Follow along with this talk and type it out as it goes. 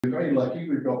We're very lucky.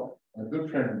 We've got a good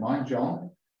friend of mine,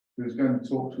 John, who's going to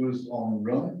talk to us on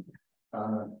rum.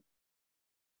 Not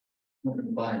going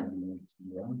to buy him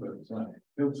rum, but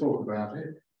he'll talk about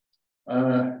it.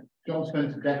 John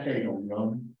spent a decade on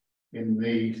rum in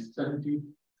the 70s,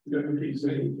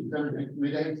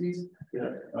 mid-80s.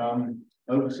 Yeah.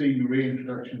 Overseeing the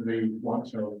reintroduction of the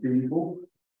white-tailed beagle.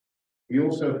 He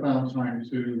also found time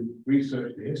to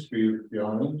research the history of the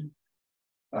island,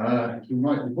 to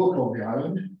write a book on the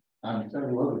island, and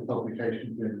several other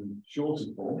publications in shorter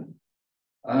form,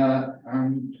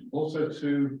 and also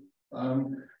to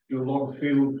do a lot of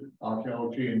field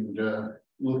archaeology and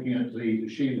looking at the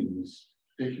shieldings,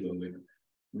 particularly,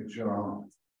 which are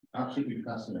absolutely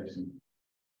fascinating.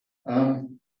 So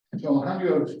I'll hand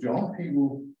you over to John. He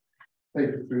will take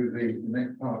us through the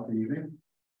next part of the evening,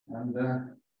 and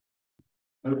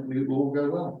hopefully it will all go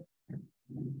well.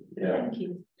 Yeah. Thank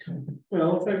you.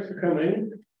 Well, thanks for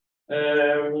coming.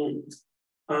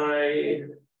 I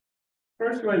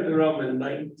first went to rum in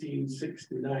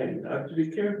 1969. I have to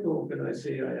be careful when I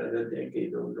say I had a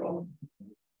decade on rum,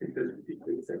 because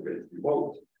people think it's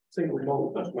malt, single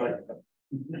malt, that's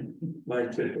my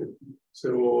title.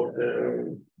 So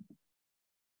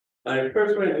I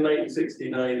first went in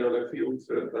 1969 on a field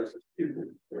trip as a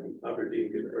student from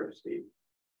Aberdeen University.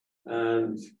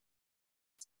 And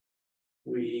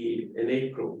we, in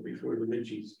April, before the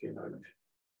midges came out.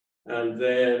 And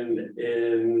then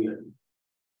in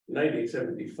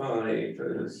 1975,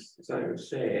 as Simon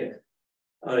said,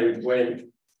 I went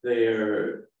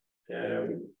there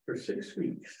for 6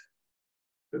 weeks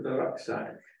with a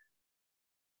rucksack.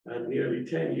 And nearly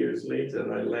 10 years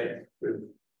later, I left with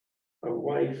a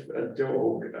wife, a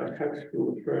dog, a house full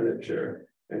of furniture,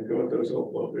 and God knows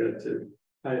what we had to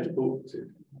hire a boat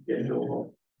to get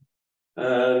home.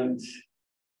 And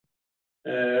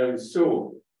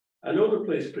so I know the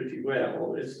place pretty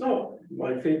well. It's not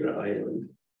my favorite island,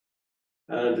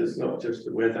 and it's not just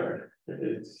the weather.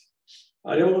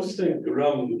 I always think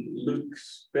rum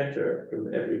looks better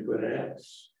from everywhere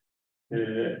else.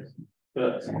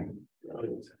 But I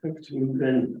have to move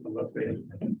in, I'm afraid,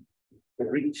 to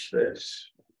reach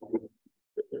this.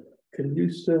 Can you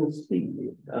still see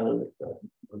me?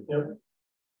 Yep.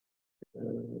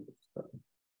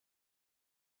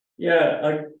 Yeah,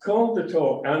 I called the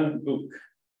talk and the book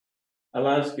A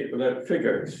Landscape Without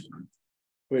Figures,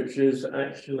 which is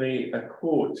actually a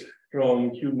quote from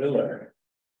Hugh Miller,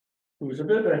 who was a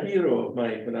bit of a hero of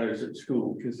mine when I was at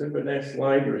school, because Inverness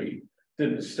Library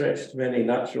didn't stretch to many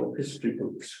natural history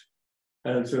books.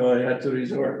 And so I had to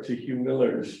resort to Hugh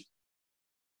Miller's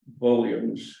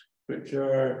volumes, which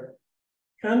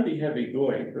can be heavy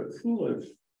going, but full of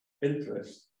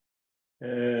interest.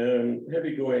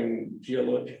 Heavy going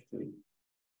geologically.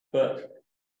 But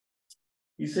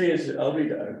he says, I'll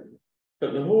read it out.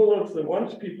 But the whole of the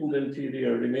once peopled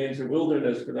interior remains a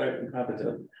wilderness without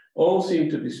inhabitant. All seem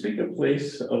to bespeak a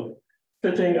place of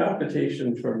fitting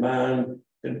habitation for man,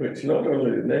 in which not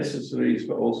only the necessaries,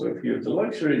 but also a few of the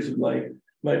luxuries of life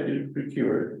might be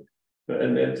procured. But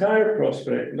in the entire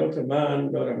prospect, not a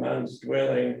man, not a man's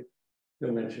dwelling,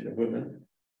 no mention of women,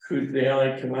 could the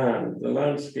eye command. The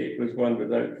landscape was one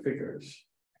without figures.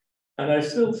 And I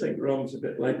still think rum's a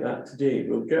bit like that today.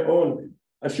 We'll get on.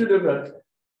 I should have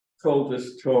called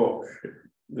this talk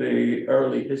the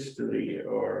early history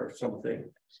or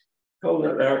something.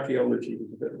 Calling it archaeology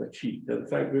was a bit of a cheat. And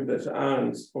thank goodness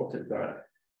Anne spotted that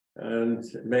and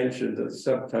mentioned a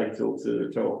subtitle to the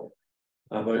talk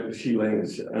about the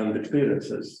shieldings and the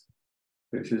clearances,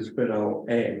 which is where I'll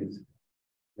end.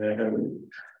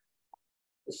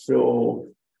 So,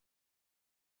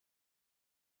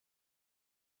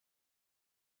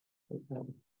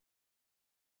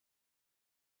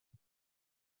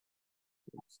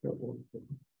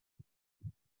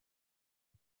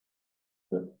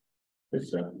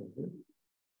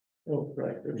 oh,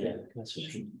 right. Okay. Yeah, that's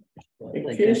in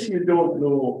case you don't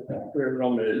know where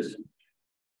rum is,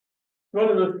 one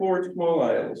of the 4 small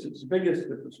isles, it's the biggest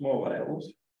of the small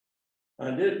isles,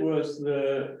 and it was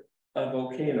a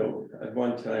volcano at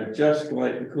one time, just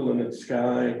like the Cullinan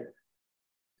Sky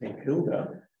in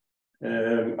Kilda,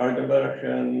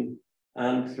 Ardnamurchan,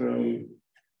 Antrim,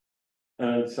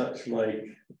 and such like.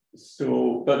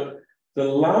 So, but the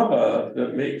lava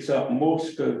that makes up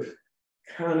most of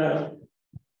Cana,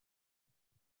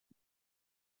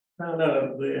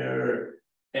 their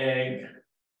Egg,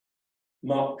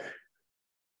 Muck,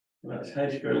 that's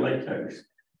Hedgegar Lighthouse.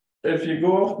 If you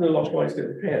go off the Loch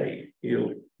Wyster Ferry,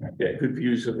 you'll get good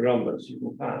views of rum as you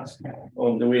go past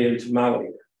on the way into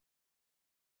Mallory.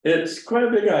 It's quite a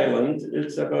big island.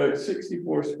 It's about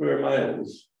 64 square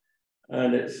miles,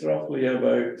 and it's roughly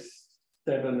about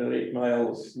 7 or 8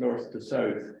 miles north to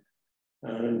south,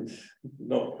 and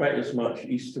not quite as much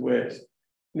east to west.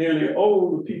 Nearly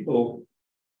all the people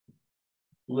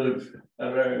live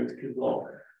around Kinloch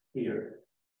here.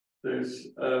 There's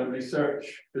a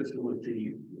research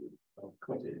facility, a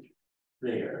cottage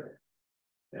there.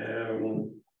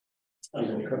 And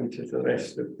we'll come to the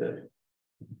rest of the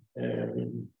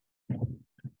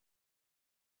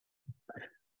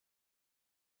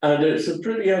and it's a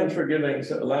pretty unforgiving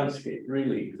sort of landscape,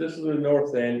 really. This is the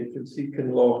north end. You can see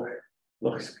Kinloch,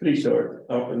 Loch Prehistory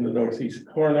up in the northeast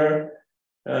corner,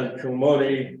 and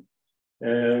Kilmorey,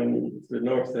 the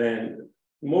north end.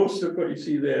 Most of what you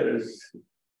see there is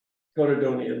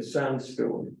Corridonian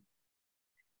sandstone.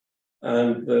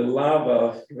 And the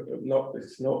lava,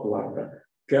 it's not lava,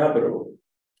 gabbro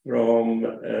from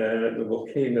the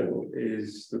volcano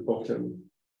is the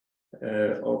bottom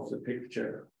of the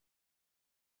picture.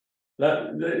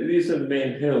 These are the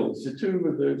main hills, the two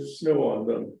with the snow on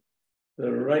them.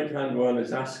 The right-hand one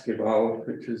is Askival,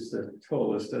 which is the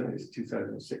tallest, I think it's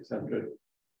 2,600,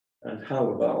 and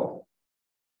Halaval.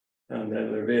 And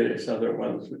then there are various other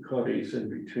ones with corries in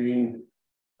between.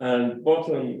 And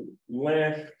bottom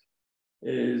left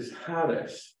is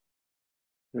Harris,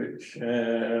 which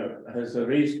has a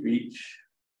raised beach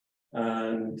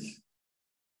and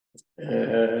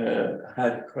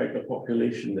had quite a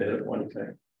population there at one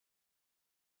time.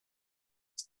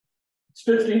 It's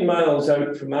 15 miles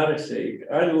out from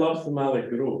Arisaig. I love the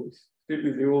Malloch Road,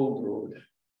 particularly the old road,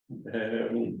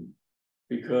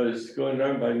 because going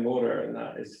around by Morar and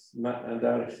that is and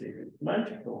Arisaig is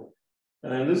magical.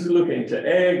 And this is looking to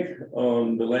Egg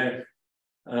on the left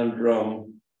and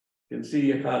Rum. You can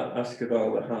see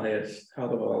Askival the highest,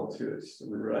 Halaval to its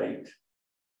right,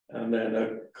 and then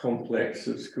a complex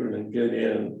of Scourn and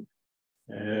Gillian,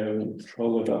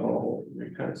 Trolladal.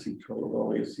 You can't see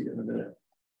Trolladal, you'll see it in a minute.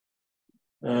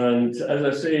 And as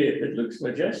I say, it looks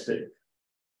majestic,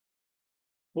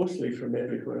 mostly from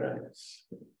everywhere else.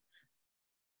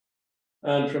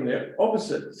 And from the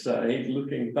opposite side,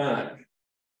 looking back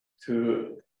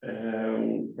to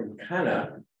from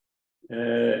Canna,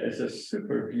 is a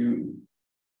super view.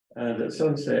 And at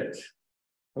sunset,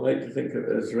 I like to think of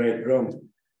it as Red Rum.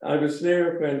 I was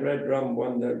there when Red Rum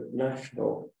won the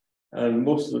national, and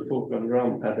most of the folk on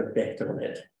Rum had a bet on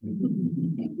it.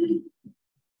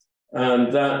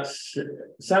 And that's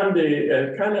Sandy,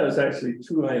 Canna is actually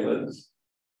 2 islands,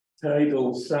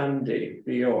 tidal Sandy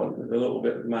beyond, with a little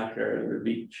bit of Macker and the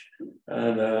beach.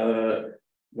 And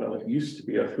well, it used to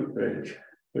be a footbridge,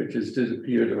 which has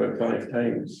disappeared about 5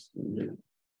 times in the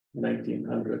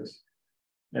 1900s.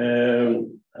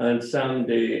 And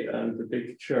Sandy and the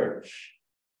big church,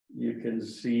 you can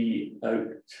see out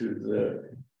to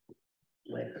the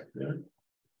left there.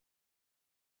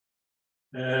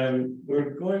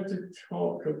 We're going to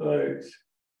talk about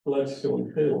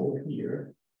Bloodstone Hill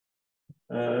here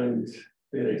and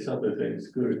various other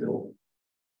things, Gurdle.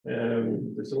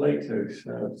 There's a lighthouse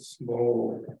now,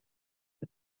 small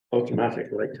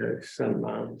automatic lighthouse,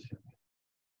 Sandmount.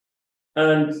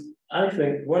 And I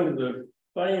think one of the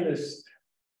finest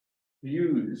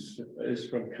views is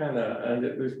from Canna, and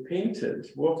it was painted,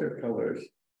 watercolors.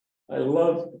 I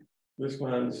love this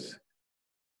man's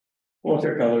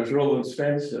watercolors, Roland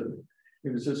Svensson. He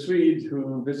was a Swede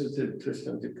who visited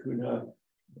Tristan da Cunha,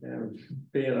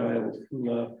 Bear Isle,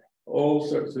 Fula, all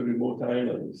sorts of remote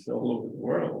islands all over the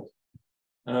world.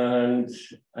 And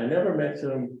I never met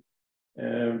him,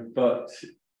 but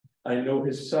I know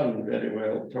his son very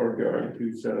well, Torbjörn,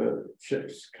 who's a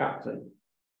ship's captain.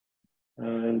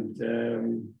 And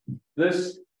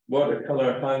this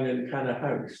watercolor hung in Canna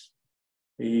House.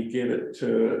 He gave it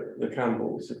to the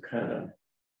Campbells of Canna.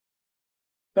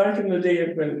 Back in the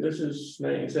day, when this is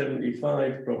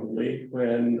 1975 probably,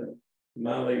 when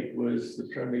Malloch was the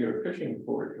premier fishing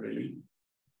port, really,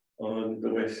 on the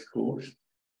west coast.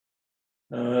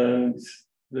 And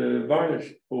the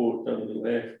varnished boat on the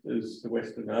left is the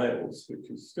Western Isles, which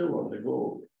is still on the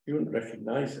go. You wouldn't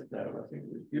recognize it now. I think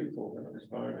it was beautiful when it was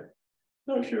varnished.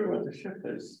 Not sure what the ship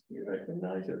is. You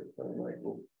recognize it from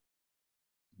Michael?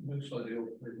 Looks like the old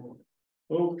Claymore.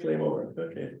 Old Claymore,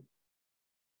 okay.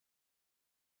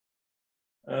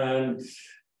 And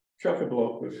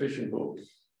chock-a-block with fishing boats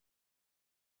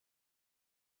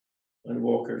and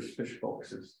Walker's fish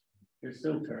boxes. They're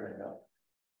still turning up.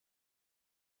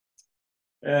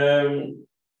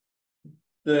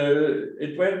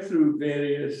 It went through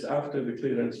various, after the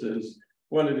clearances,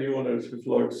 one of the owners was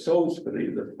Lord Salisbury,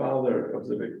 the father of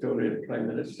the Victorian Prime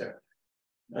Minister.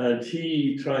 And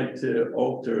he tried to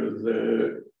alter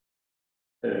the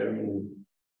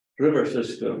river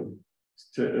system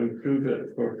to improve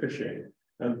it for fishing.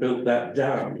 and built that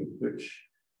dam, which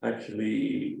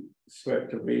actually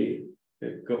swept away,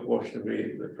 it got washed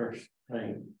away the first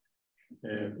time,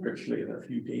 virtually in a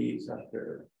few days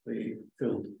after they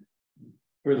filled.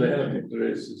 Where the helicopter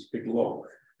is this big lock.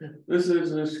 This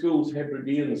is the school's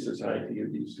Hebridean Society who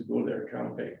used to go there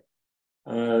camping.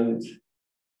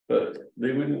 But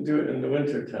they wouldn't do it in the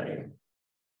winter time.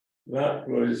 That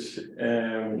was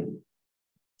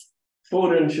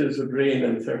 4 inches of rain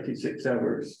in 36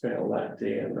 hours fell that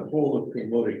day, and the whole of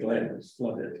Kilmorey Glen was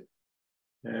flooded.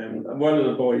 And one of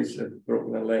the boys had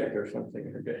broken a leg or something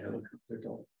and got helicoptered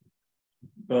off.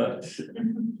 But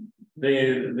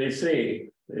they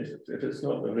say if it's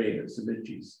not the rain, it's the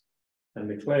midges. And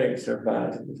the clegs are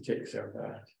bad and the ticks are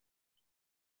bad.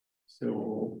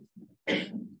 So,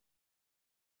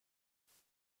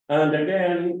 and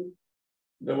again,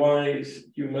 the wise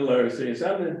Hugh Miller says,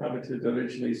 uninhabited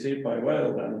originally save by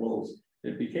wild animals,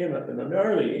 it became at an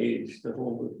early age the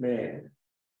home of men.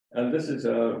 And this is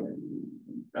a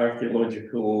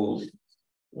archaeological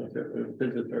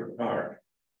visitor park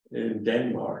in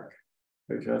Denmark,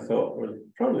 which I thought was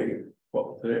probably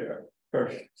what their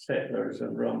first settlers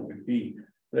in Rum would be.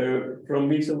 They're from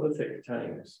Mesolithic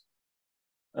times.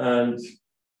 And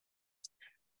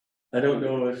I don't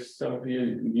know if some of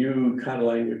you knew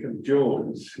Caroline Wickham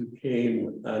Jones, who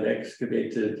came and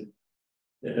excavated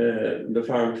the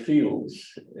farm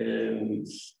fields in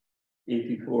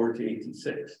 84 to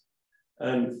 86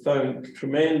 and found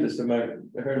tremendous amount.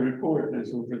 Her report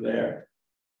is over there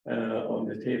on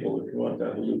the table if you want to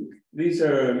have a look. These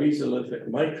are Mesolithic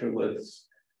microliths,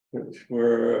 which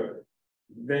were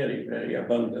very, very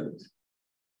abundant.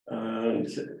 And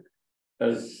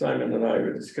as Simon and I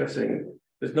were discussing,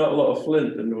 there's not a lot of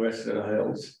flint in the Western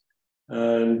Isles,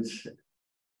 and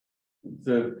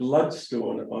the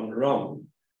bloodstone on Rum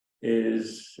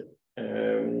is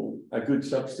a good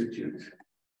substitute.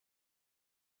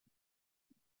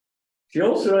 She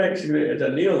also excavated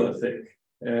a Neolithic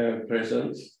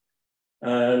presence,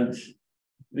 and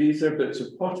these are bits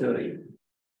of pottery,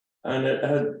 and it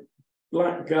had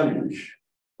black gunge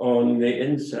on the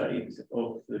inside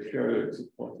of the shards of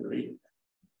pottery.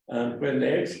 And when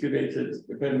they excavated,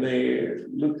 when they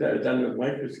looked at it under the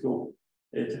microscope,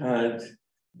 it had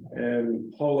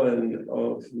pollen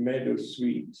of meadow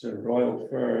sweets and royal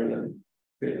fern and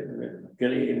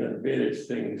grain and various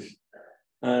things.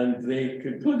 And they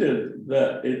concluded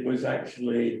that it was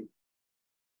actually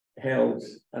held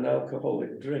an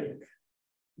alcoholic drink,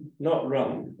 not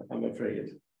rum, I'm afraid.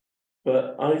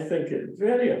 But I think it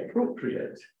very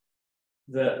appropriate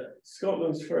that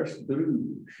Scotland's first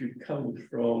brew should come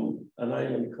from an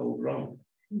island called Rum.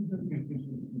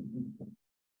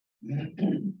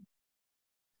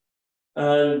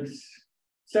 And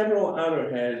several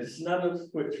arrowheads, none of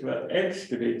which were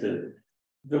excavated.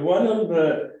 The one on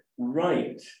the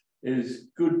right is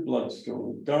good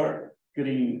bloodstone, dark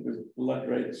green with blood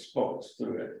red spots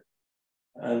through it.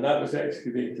 And that was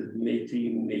excavated in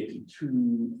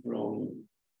 1882 from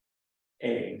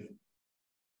Egg.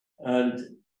 And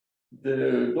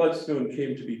the bloodstone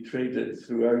came to be traded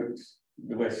throughout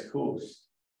the West Coast.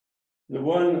 The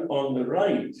one on the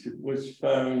right was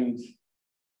found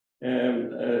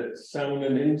at Salmon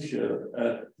and Inshire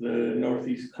at the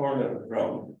northeast corner of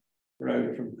Rum,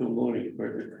 round from Kilmorey,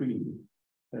 where the Queen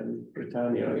and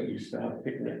Britannia used to have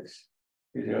picnics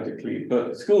periodically. But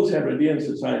the School's Hebridean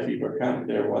Society were camped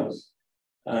there once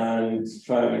and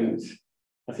found,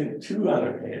 I think, 2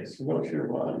 arrowheads. I'm not sure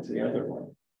what happened to the other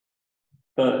one.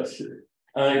 But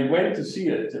I went to see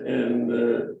it in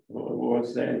what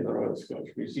was then the Royal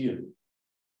Scottish Museum,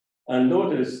 and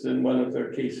noticed in one of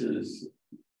their cases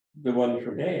the one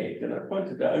from Egg, and I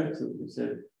pointed it out to them and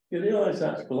said, "You realise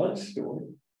that's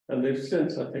bloodstone?" And they've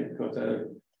since, I think, got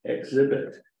an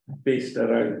exhibit based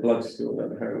around bloodstone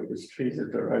and how it was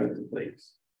treated around the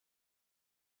place.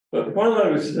 But while I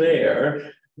was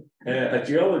there, a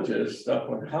geologist up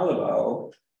on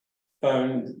Halliwell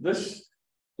found this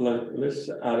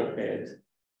arrowhead.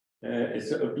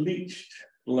 It's a bleached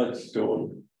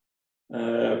bloodstone.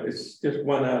 It's just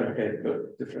one arrowhead,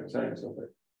 but different sides of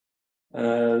it.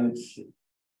 And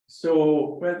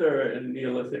so whether in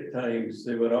Neolithic times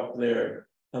they were up there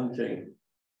hunting,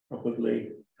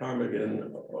 probably ptarmigan,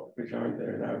 which aren't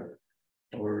there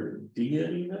now, or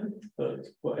deer even, but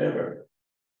whatever,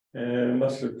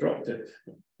 must have dropped it.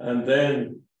 And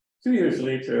then 2 years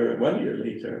later, 1 year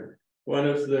later, one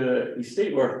of the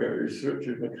estate workers,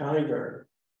 Richard McIver,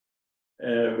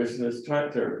 was in his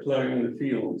tractor ploughing the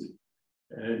field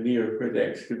near where the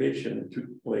excavation took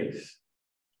place,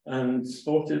 and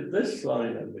spotted this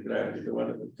line on the ground, the one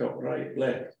at the top right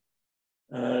left.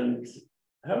 And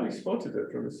how he spotted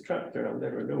it from his tractor, I'll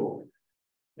never know.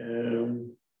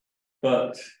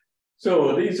 But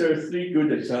so these are three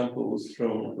good examples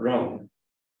from Rum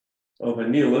of a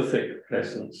Neolithic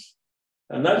presence.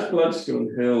 And that's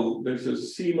Bloodstone Hill. There's a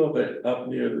seam of it up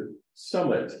near the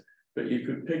summit, but you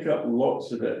could pick up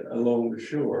lots of it along the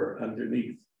shore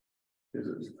underneath, because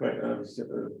it was quite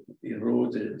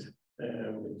eroded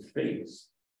face.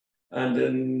 And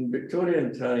in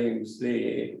Victorian times,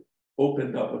 they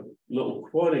opened up a little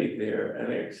quarry there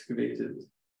and excavated.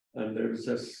 And there was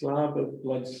a slab of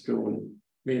bloodstone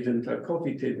made into a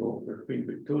coffee table for Queen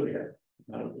Victoria,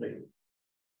 apparently,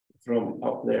 from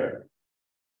up there.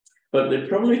 But they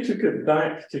probably took it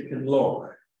back to Kinloch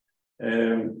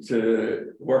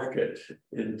to work it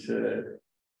into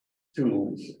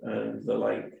tools and the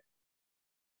like.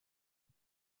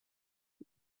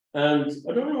 And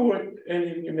I don't know what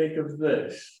any of you make of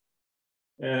this.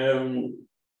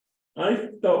 I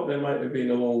thought there might have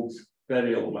been old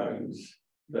burial mounds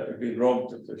that have been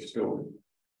robbed of their stone.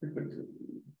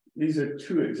 These are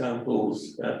two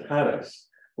examples at Harris,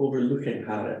 overlooking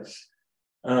Harris.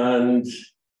 And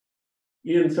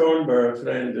Ian Thornburgh, a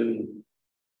friend in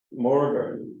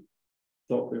Morburn,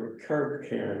 thought they were curb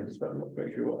cairns, but I'm not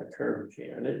quite sure what a curb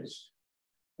cairn is.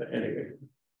 But anyway,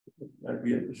 I'd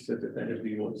be interested if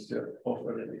anybody wants to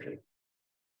offer anything.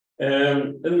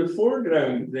 In the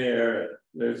foreground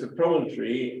there's a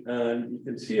promontory, and you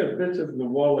can see a bit of the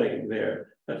walling there.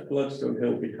 That's Bloodstone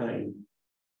Hill behind.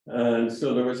 And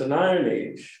so there was an Iron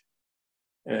Age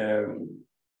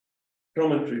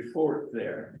promontory fort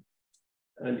there.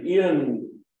 And Ian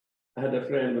had a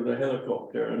friend with a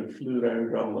helicopter and flew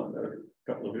around Rum on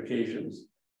a couple of occasions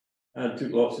and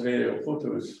took lots of aerial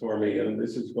photos for me. And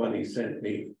this is one he sent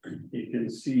me. You can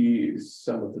see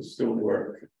some of the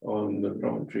stonework on the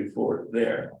promontory fort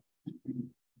there.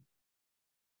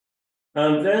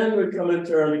 And then we come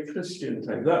into early Christian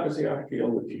times. That was the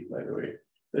archaeology, by the way.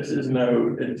 This is now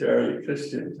into early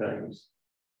Christian times.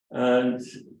 And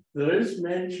there is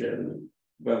mention,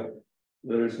 well,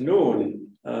 there is known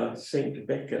Saint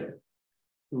Beacon,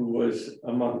 who was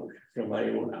a monk from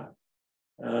Iona.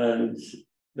 And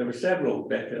there were several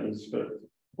Beacons, but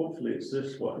hopefully it's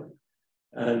this one.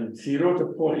 And he wrote a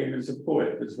poem, he was a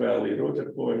poet as well. He wrote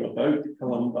a poem about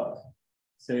Columba,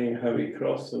 saying how he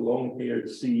crossed the long-haired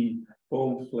sea,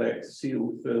 foam-flecked,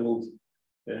 seal-filled,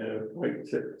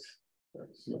 white-tipped.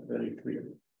 That's not very clear.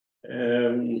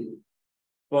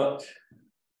 But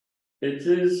he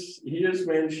is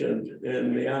mentioned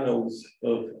in the Annals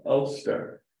of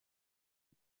Ulster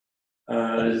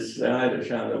as the Irish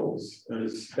Annals,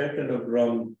 as Beacon of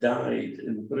Rum died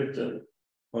in Britain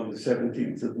on the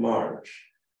 17th of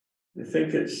March. I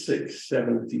think it's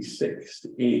 676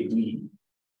 AD.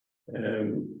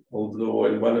 Although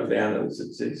in one of the annals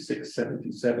it says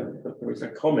 677, but there was a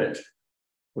comet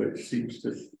which seems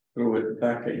to throw it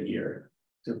back a year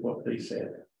to what they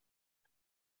said.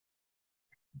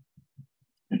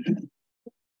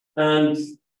 And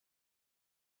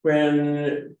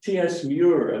when T.S.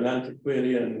 Muir, an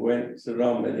antiquarian, went to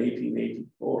Rum in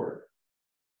 1884,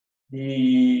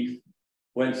 he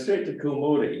went straight to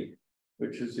Kilmorey,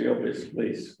 which is the obvious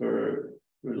place for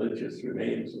religious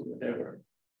remains or whatever.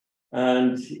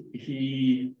 And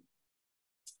he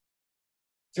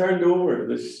turned over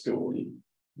this stone.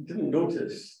 He didn't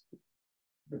notice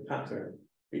the pattern.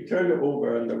 He turned it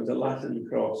over and there was a Latin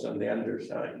cross on the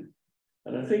underside.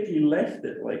 And I think he left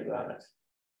it like that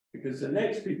because the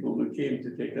next people who came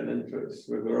to take an interest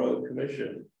were the Royal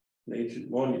Commission on Ancient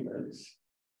Monuments,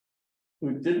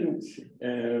 who didn't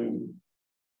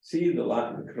see the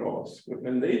Latin cross, but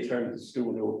when they turned the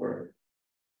stone over,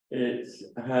 it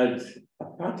had a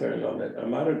pattern on it, a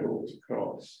marigold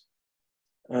cross.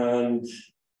 And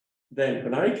then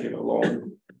when I came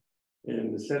along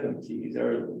in the 70s,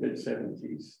 early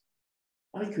mid-70s,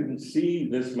 I couldn't see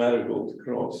this marigold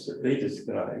cross that they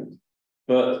described,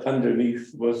 but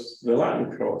underneath was the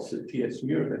Latin cross that T.S.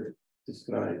 Muir had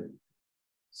described.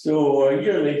 So a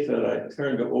year later, I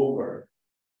turned it over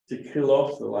to kill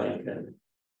off the lichen,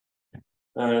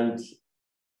 and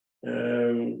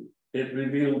it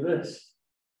revealed this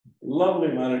lovely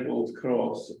marigold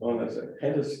cross on a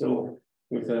pedestal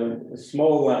with a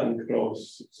small Latin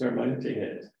cross surmounting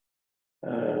it.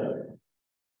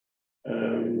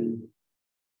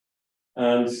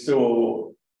 And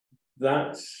so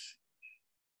that's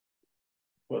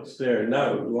what's there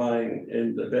now, lying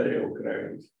in the burial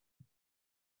ground.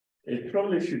 It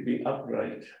probably should be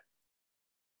upright.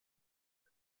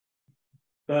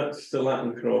 That's the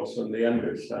Latin cross on the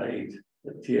underside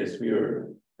that T.S.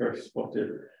 Muir first spotted.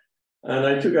 And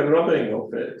I took a rubbing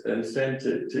of it and sent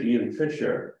it to Ian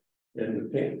Fisher in the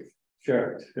pink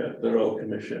Shirt at the Royal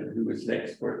Commission, who was an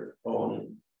expert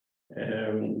on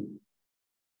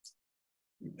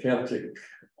Celtic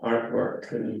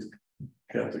artwork and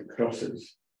Celtic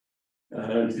crosses.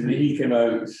 And he came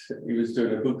out, he was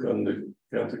doing a book on the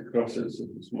Celtic crosses of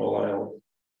the Small Isle.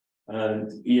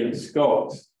 And Ian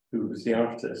Scott, who was the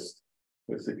artist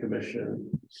with the commission,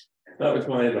 that was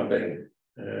my rubbing.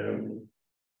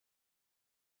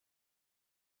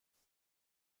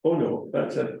 Oh no,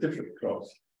 that's a different cross.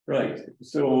 Right,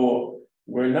 so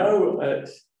we're now at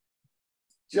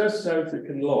just south of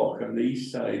Kinloch on the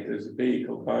east side. There's a bay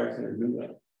called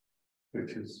Barthanaguna,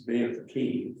 which is the Bay of the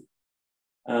Cave.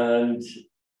 And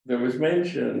there was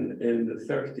mention in the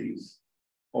 30s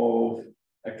of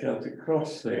a Celtic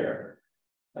cross there.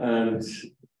 And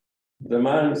the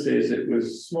man says it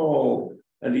was small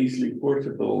and easily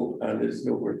portable and is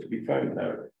nowhere to be found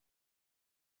now.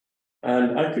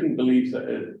 And I couldn't believe that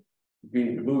it had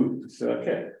been removed. So I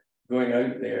kept going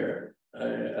out there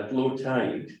at low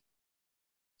tide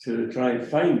to try and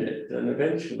find it. And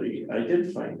eventually I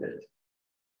did find it.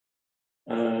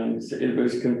 And it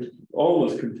was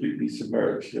almost completely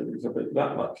submerged. There was about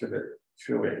that much of it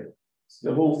showing. So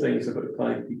the whole thing's about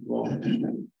 5 feet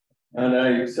long. And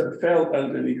I sort of felt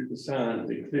underneath the sand,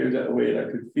 it cleared it away, and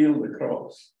I could feel the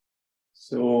cross.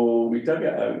 So we dug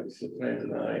it out, a friend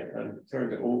and I, and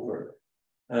turned it over.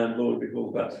 And lo and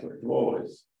behold, that's what it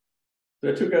was. So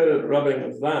I took out a rubbing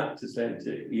of that to send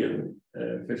to Ian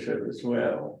Fisher as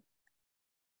well.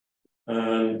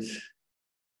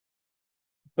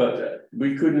 But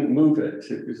we couldn't move it.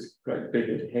 It was quite big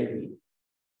and heavy.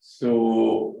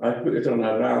 So I put it on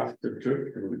a raft of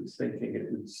driftwood, thinking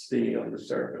it would stay on the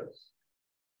surface.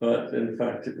 But in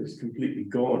fact, it was completely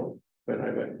gone when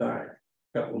I went back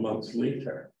a couple of months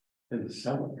later in the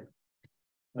summer.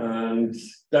 And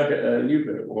dug it, I knew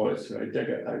where it was, so I dug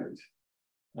it out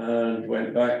and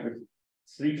went back with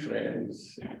 3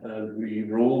 friends, and we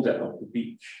rolled it up the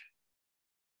beach.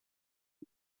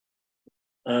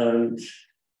 And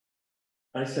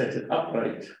I set it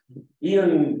upright.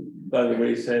 Ian, by the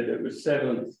way, said it was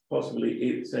 7th, possibly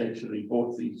 8th century,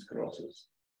 both these crosses.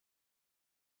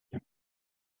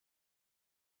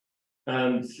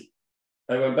 And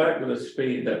I went back with a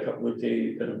spade a couple of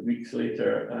weeks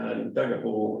later and dug a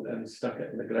hole and stuck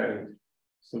it in the ground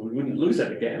so we wouldn't lose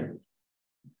it again.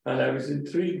 And I was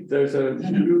intrigued. There's a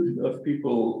group of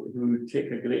people who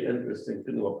take a great interest in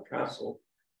Kinloch Castle.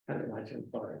 Can't imagine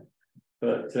why.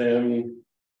 But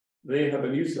they have a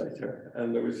newsletter,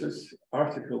 and there was this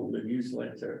article in the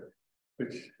newsletter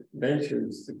which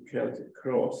mentions the Celtic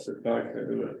cross at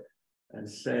Barthanaguna and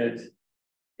said,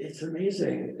 it's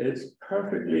amazing, it's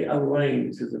perfectly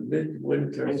aligned to the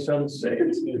midwinter sunset.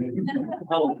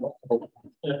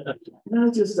 I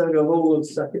just dug a hole and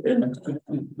stuck it in.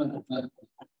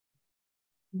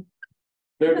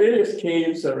 There are various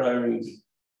caves around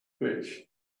which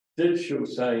did show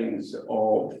signs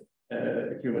of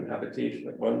human habitation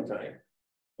at one time,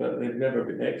 but they've never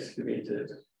been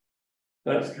excavated.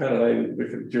 That's Caroline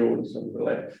Wickard-Jones on the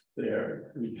left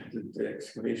there. We did the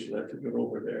excavation. I took her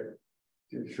over there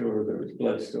to show there was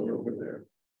bloodstone over there.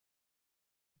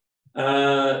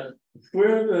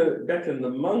 Where the Beacon the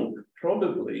monk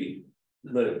probably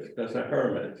lived as a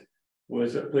hermit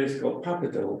was a place called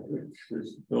Papadil, which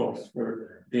was Norse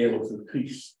for Dale of the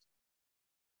Priest.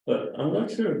 But I'm not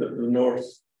sure that the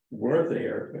Norse were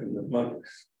there when the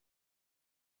monks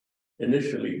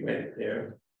initially went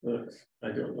there, but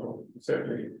I don't know,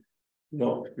 certainly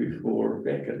not before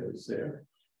Beacon was there.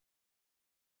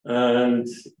 And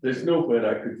there's nowhere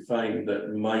I could find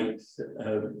that might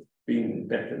have been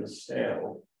Beacon's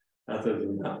cell, other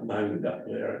than that mound up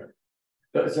there.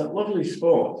 But it's a lovely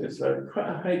spot. It's quite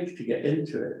a hike to get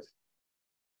into it.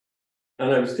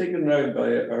 And I was taken around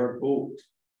by our boat,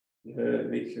 the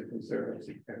Nature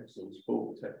Conservancy Council's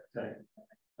boat at the time,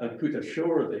 and put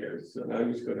ashore there, so I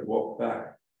was going to walk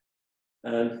back.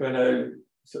 And when I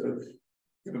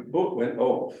the boat went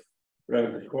off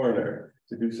round the corner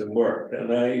to do some work,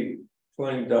 and I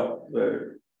climbed up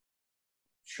the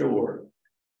shore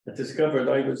and discovered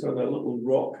I was on a little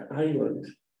rock island.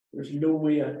 There's no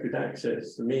way I could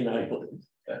access the main island,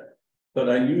 but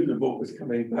I knew the boat was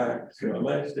coming back, so I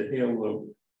managed to hail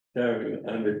them down,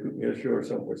 and they put me ashore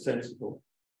somewhere sensible.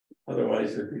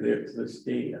 Otherwise, I'd be there to this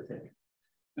day, I think.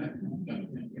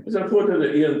 There's a photo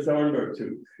that Ian Thornburg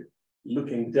took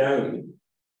looking down,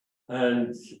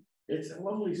 and it's a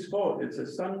lovely spot. It's a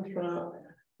sun trap.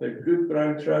 There are good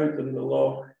brown trout in the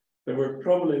loch. There were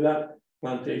probably, that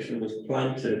plantation was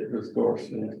planted with gorse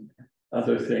and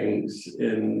other things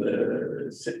in the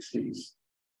 60s.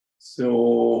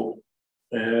 So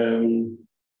an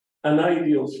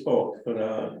ideal spot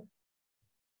for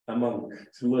a monk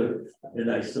to live in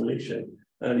isolation.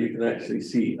 And you can actually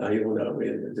see Iona away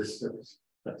in the distance.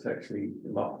 That's actually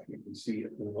the mark. You can see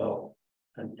it as well.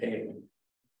 And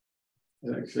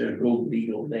there's actually a gold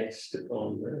beetle nest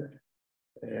on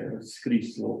the scree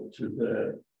slope to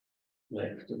the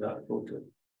left of that photo,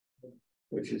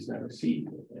 which is now a sea,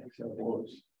 actually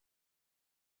was.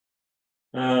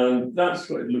 And that's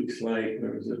what it looks like.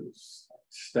 There was a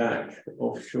stack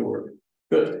offshore.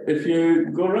 But if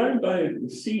you go around by the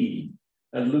sea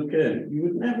and look in, you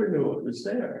would never know it was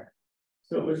there.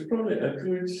 So it was probably a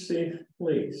good, safe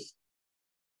place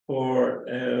for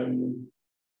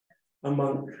a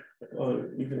monk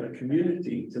or even a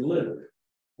community to live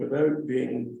without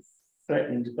being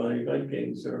threatened by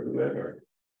Vikings or whoever,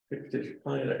 Pictish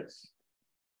pirates.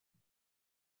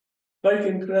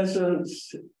 Viking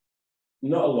presence,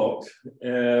 not a lot.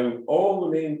 All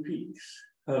the main peaks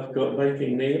have got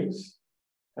Viking names,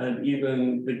 and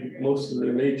even most of the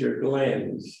major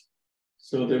glens.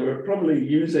 So they were probably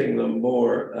using them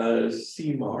more as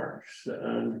sea marks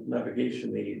and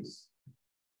navigation aids.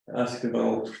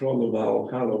 Askaval,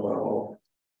 Trolloval, Halloval,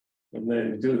 and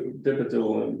then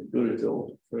Dibidal and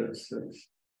Guridal, for instance.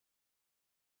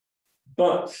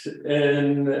 But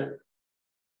I'm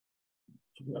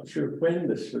not sure when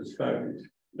this was found,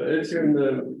 but it's in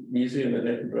the museum in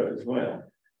Edinburgh as well.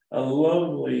 A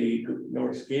lovely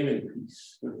Norse gaming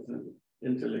piece with the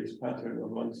interlaced pattern on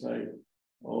one side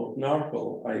of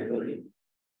narwhal ivory.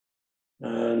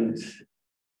 And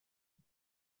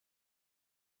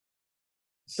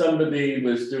somebody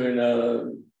was doing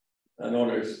an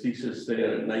honours thesis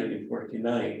there in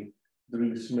 1949,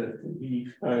 Drew Smith, and he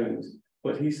found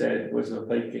what he said was a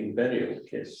Viking burial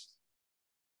kist,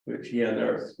 which he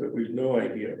unearthed, but we've no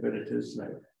idea where it is now.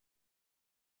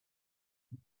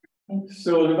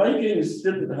 So the Vikings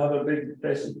didn't have a big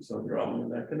presence on Rum,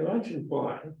 and I can imagine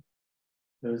why.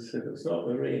 Because if it's not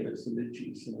the rain, it's the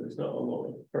midges, and there's not a lot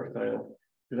of fertile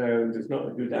ground, there's not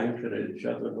a good anchorage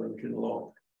other than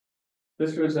Kinloch.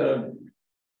 This was a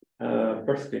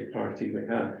birthday party we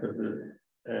had for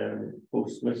the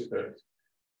postmistress'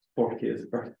 40th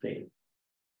birthday.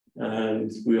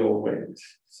 And we all went,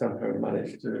 somehow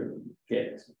managed to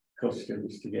get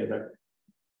costumes together.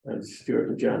 And Stuart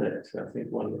and Janet, I think,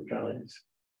 won the prize.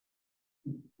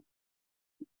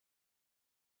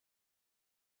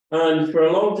 And for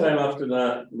a long time after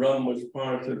that, Rum was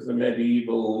part of the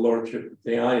medieval lordship of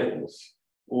the Isles,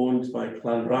 owned by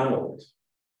Clanranald,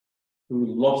 who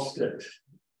lost it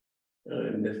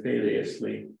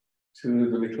nefariously to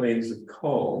the MacLeans of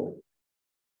Coll.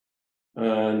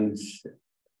 And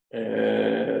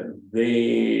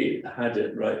they had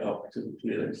it right up to the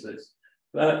clearances.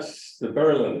 That's the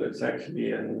Berlin that's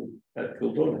actually at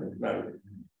Kildona now,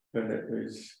 when it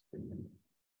was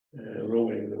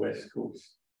roaming the west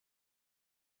coast.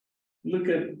 Look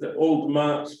at the old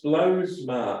maps. Blau's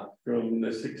map from the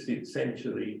 16th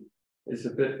century is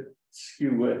a bit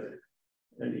skew with,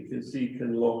 and you can see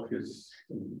Kinloch is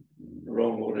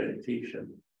wrong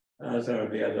orientation, as are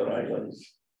the other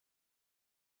islands.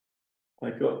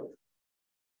 I got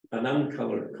an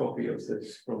uncoloured copy of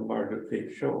this from Margaret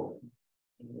Faith Shaw.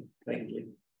 Thank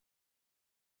you.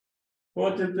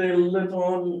 What did they live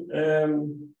on?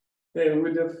 They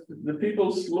would have, the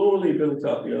people slowly built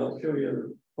up, I'll show you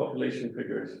the population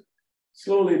figures,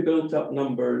 slowly built up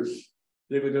numbers.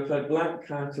 They would have had black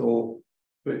cattle,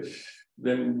 which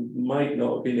they might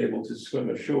not have been able to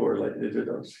swim ashore like they did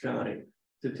on Skye,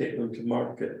 to take them to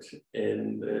market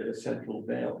in the central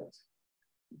belt.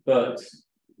 But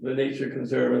the Nature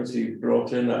Conservancy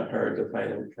brought in a herd of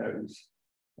Highland cows,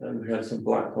 and we had some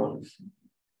black ones.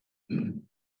 And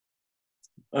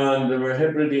there were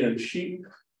Hebridean sheep,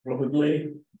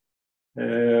 probably.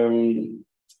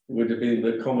 Would have been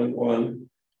the common one.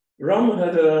 Rum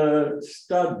had a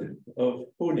stud of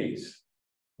ponies,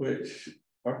 which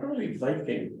are probably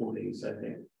Viking ponies, I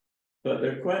think. But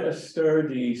they're quite a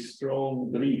sturdy,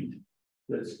 strong breed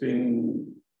that's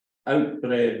been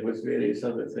outbred with various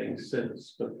other things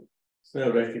since, but it's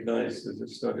now recognized as a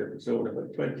stud of its own,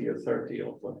 about 20 or 30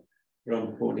 of them,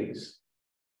 Rum ponies.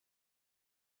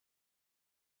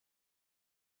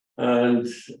 And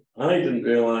I didn't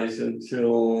realize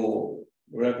until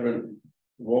Reverend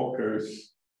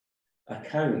Walker's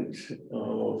account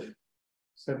of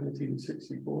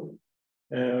 1764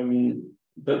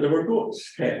 that there were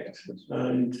goats kept,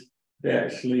 and they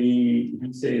actually,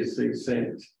 he says, they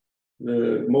sent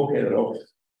the mohair off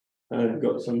and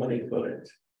got some money for it.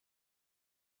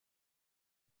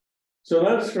 So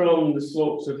that's from the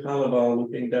slopes of Hallival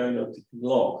looking down onto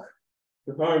Kinloch.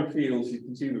 The farm fields, you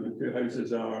can see where the two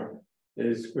houses are,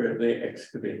 is where they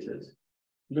excavated.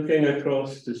 Looking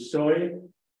across to Soy,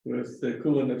 with the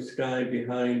cooling of sky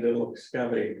behind the Loch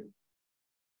Scavy.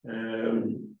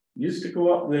 Used to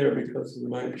go up there because of the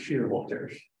Mount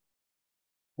Shearwaters.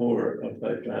 More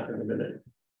about that in a minute.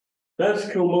 That's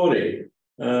Kilmorey,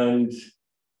 and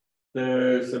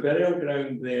there's a burial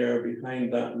ground there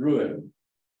behind that ruin.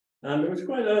 And there was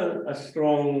quite a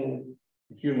strong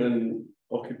human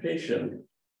occupation.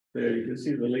 There you can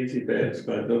see the lazy beds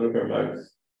by the river mouth.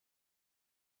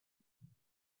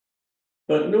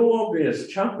 But no obvious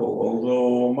chapel,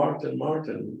 although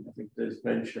Martin, I think there's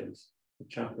mentions the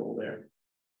chapel there.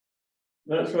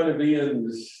 That's one of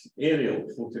Ian's aerial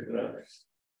photographs.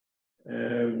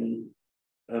 And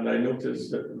I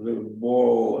noticed that the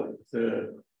wall at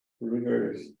the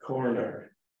river's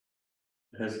corner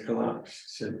has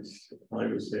collapsed since I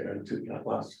was there and took that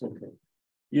last photo.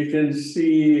 You can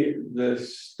see the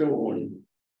stone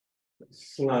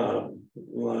slab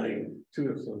lying, two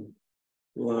of them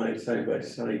lie side by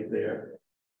side there.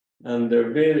 And there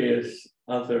are various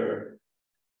other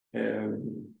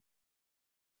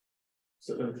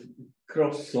sort of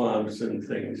cross slabs and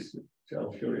things, which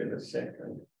I'll show you in a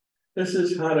second. This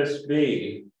is Harris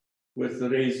Bay with the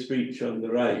raised beach on the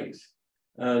right.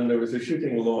 And there was a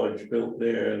shooting lodge built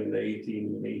there in the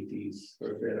 1880s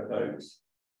or thereabouts,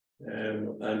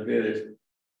 and various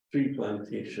tree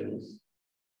plantations,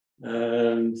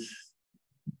 and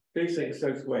facing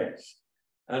southwest.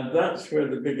 And that's where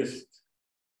the biggest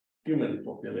human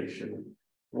population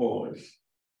was.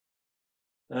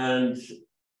 And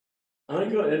I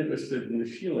got interested in the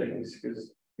Sheelings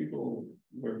because people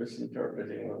were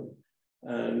misinterpreting them.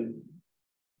 And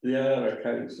the other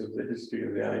accounts of the history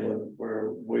of the island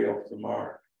were way off the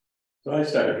mark. So I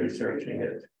started researching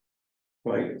it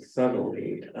quite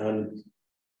thoroughly and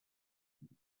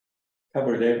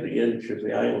covered every inch of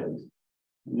the island,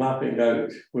 mapping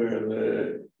out where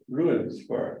the ruins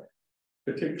were,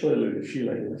 particularly the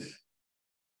Sheelings.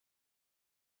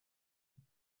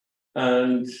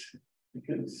 And you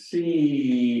can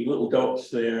see little dots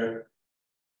there.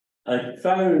 I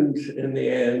found in the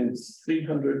end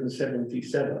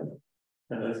 377,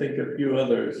 and I think a few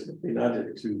others have been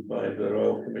added to by the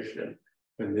Royal Commission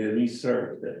when they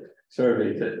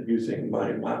surveyed it using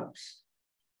my maps.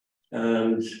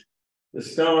 And the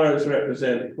stars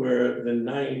represent where the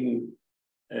 9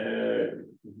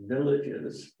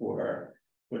 villages were,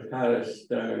 with Harris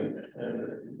down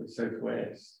in the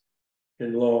southwest,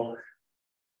 in Loch,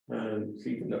 and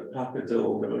even at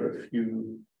Papadil there were a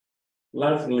few.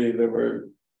 Lastly, there were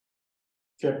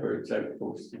shepherds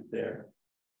outposted there.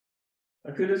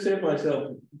 I could have saved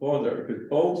myself bother because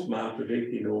Ball's map of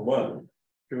 1801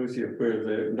 shows you where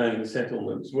the 9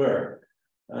 settlements were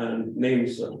and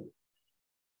names them.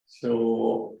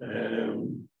 So,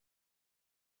 and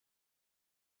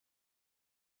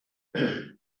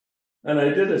I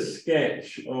did a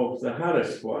sketch of the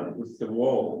Harris one with the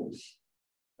walls,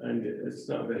 and it's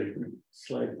not a very good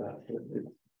slide that,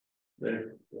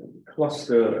 the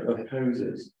cluster of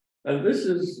houses. And this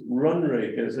is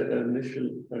Runrig as it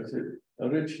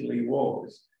originally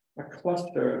was, a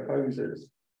cluster of houses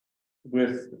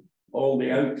with all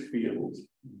the outfield,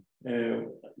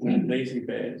 with lazy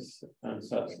beds and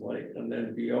such like, and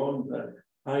then beyond the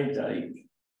high dike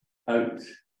out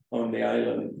on the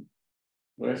island,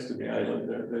 the rest of the island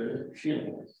are the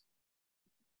Sheelings.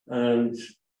 And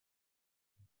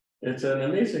it's an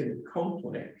amazing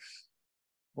complex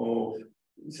of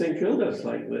St. Kilda's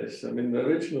like this. I mean, the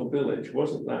original village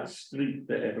wasn't that street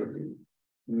that everybody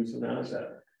moves in as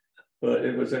at, but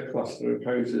it was a cluster of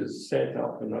houses set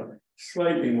up in a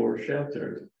slightly more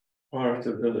sheltered part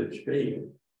of Village Bay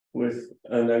with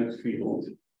an outfield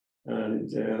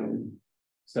and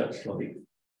such like.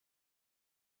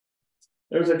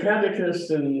 There was a catechist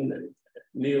in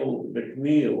Neil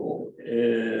McNeill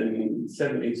in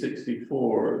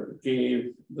 1764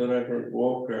 gave the Reverend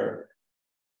Walker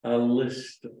a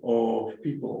list of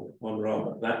people on Rum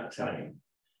at that time.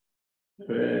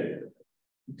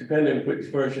 Depending on which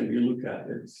version you look at,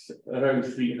 it's around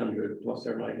 300 plus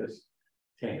or minus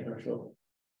 10 or so.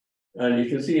 And you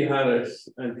can see Harris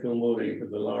and Kilmorey were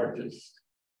the largest.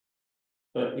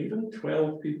 But even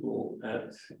 12 people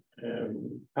at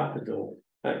Papadil,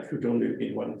 that could only have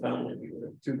been one family,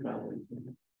 or 2 families.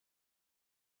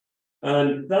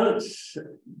 And that's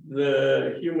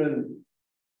the human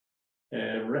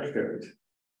record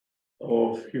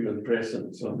of human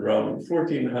presence on Rum.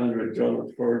 1400, John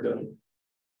of Fordham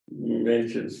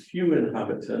mentions few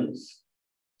inhabitants.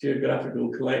 Geographical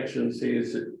collection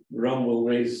says that Rum will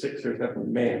raise 6 or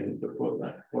 7 men, but what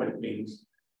that quite means,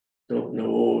 don't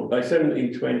know. By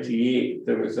 1728,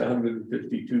 there was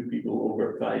 152 people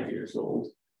over 5 years old.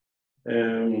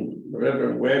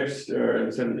 Reverend Webster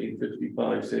in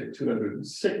 1755 said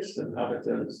 206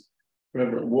 inhabitants.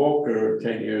 Reverend Walker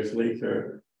 10 years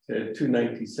later said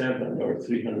 297 or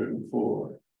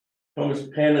 304. Thomas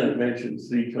Pennant mentioned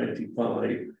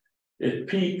 325. It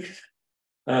peaked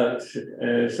at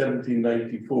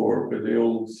 1794, where the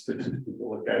old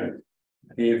statistical account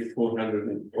gave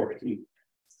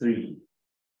 443.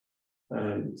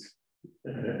 And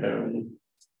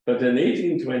but in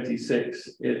 1826,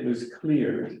 it was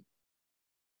cleared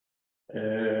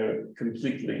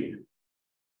completely,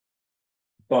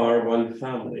 bar one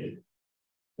family,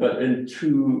 but in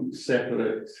two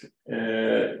separate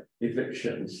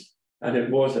evictions. And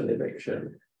it was an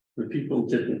eviction. The people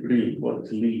didn't really want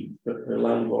to leave, but the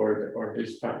landlord or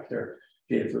his factor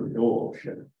gave them no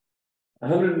option.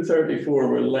 134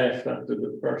 were left after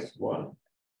the first one,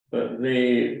 but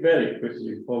they very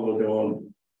quickly followed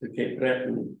on to Cape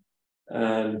Breton,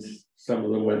 and some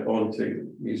of them went on to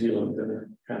New Zealand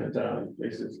and Canada and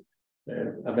places,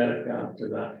 America after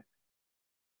that.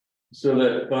 So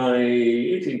that by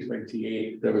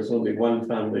 1828, there was only one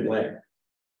family left.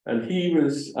 And he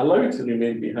was allowed to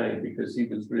remain behind because he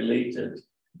was related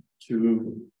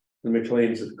to the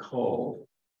MacLeans of Coll,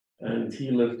 and he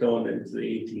lived on into the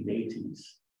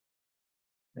 1880s.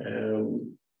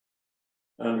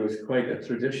 And was quite a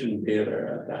tradition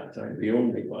bearer at that time, the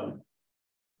only one,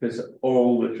 because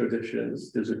all the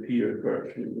traditions disappeared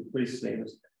virtually, the place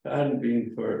names. If it hadn't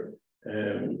been for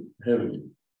him,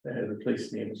 the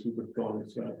place names would have gone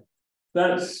as well.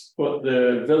 That's what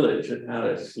the village at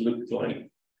Harris looked like.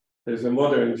 There's a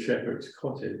modern shepherd's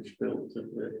cottage built in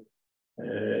the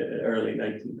early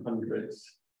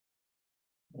 1900s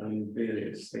and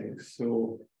various things.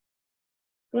 So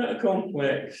quite a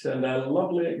complex and a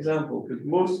lovely example, because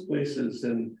most places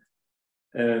in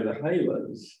the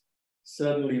Highlands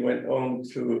suddenly went on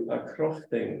to a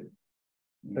crofting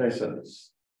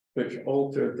presence, which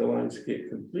altered the landscape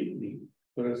completely,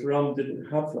 whereas Rum didn't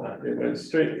have that. It went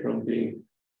straight from being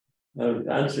an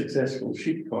unsuccessful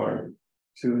sheep farm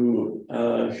to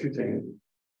a shooting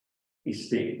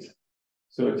estate.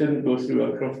 So it didn't go through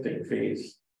a crofting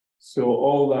phase. So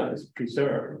all that is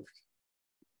preserved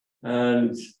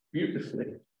and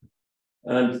beautifully.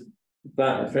 And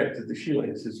that affected the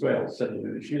shillings as well.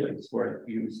 Suddenly the shillings weren't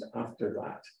used after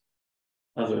that,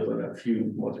 other than a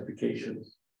few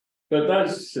modifications. But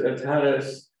that's at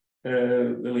Harris,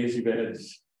 the lazy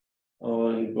beds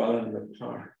on Gwalandra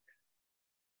Park.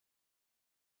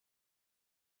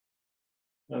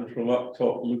 And from up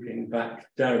top, looking back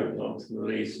down onto the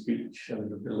raised beach and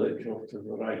the village off to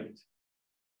the right.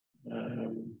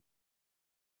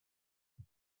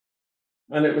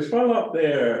 And it was while up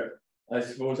there, I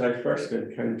suppose, I first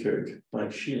encountered my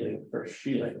first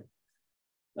shilling.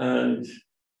 And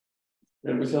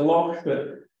there was a loch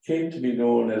that came to be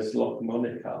known as Loch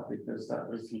Monica, because that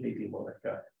was Lady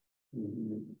Monica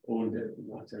who owned it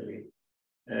latterly.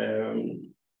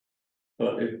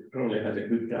 But it probably had a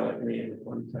good Gaelic name at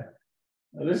one time.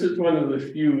 And this is one of the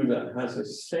few that has a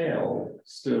cell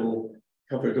still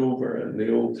covered over in the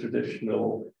old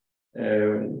traditional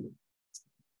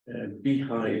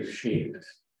beehive-shaped,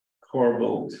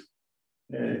 corbelled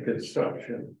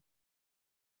construction.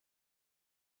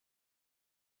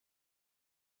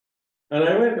 And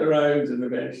I went around and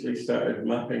eventually started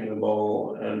mapping them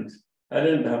all, and I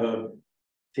didn't have a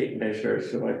tape measure,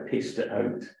 so I paced it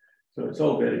out. So it's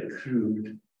all very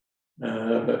crude,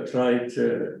 but tried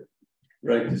to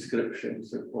write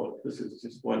descriptions of what, this is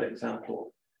just one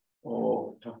example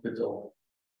of capital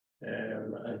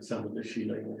and some of the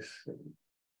shillings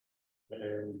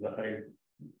that I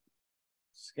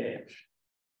sketched.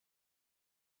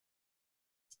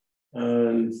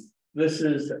 And this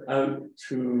is out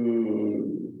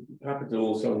to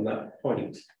capitals on that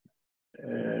point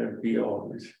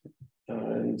beyond.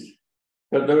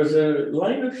 But there was a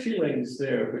line of shillings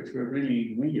there which were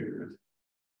really weird.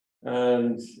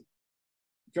 And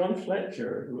John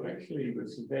Fletcher, who actually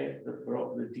was the vet that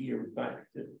brought the deer back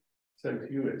to South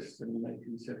Uist in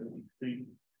 1973,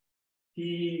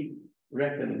 he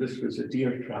reckoned this was a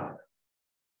deer trap.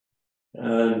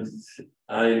 And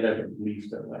I never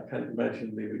believed it. I can't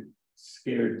imagine they would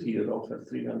scare deer off a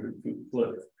 300-foot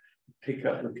cliff, pick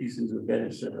up the pieces of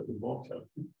venison at the bottom,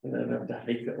 and then have to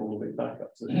hike it all the way back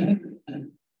up to the top.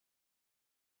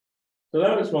 So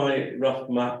that was my rough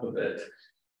map of it.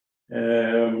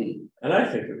 And I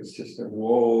think it was just a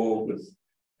wall with,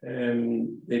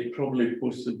 they probably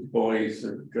posted the boys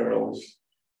and girls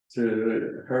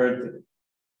to herd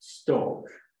stock,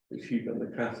 the sheep and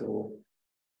the cattle,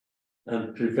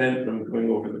 and prevent them going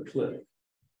over the cliff.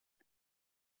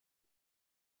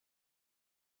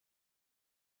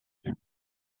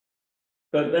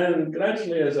 But then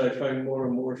gradually, as I found more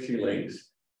and more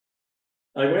shillings,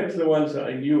 I went to the ones that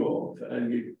I knew of,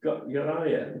 and you got your eye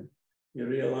in. You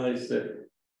realize that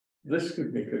this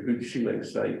could make a good shilling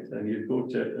site, and you go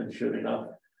to it, and sure enough,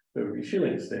 there would be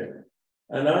shillings there.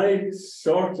 And I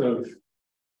sort of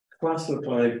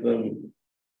classified them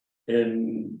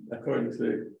according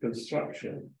to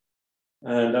construction.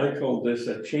 And I called this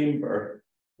a chamber,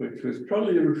 which was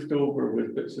probably roofed over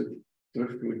with bits of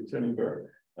driftwood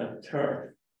timber and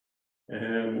turf,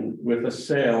 with a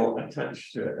cell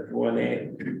attached to it at one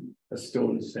end, a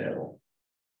stone cell.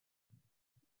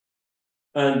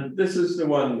 And this is the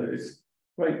one that is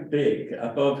quite big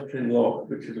above Kinloch,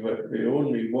 which is about the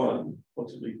only one,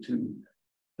 possibly two,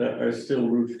 that are still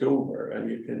roofed over, and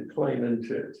you can climb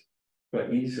into it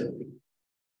quite easily.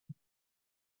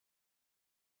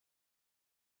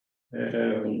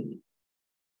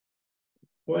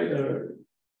 Quite a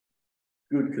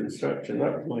good construction.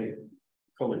 That was my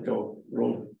comic dog,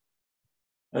 Ronan.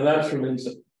 And that's from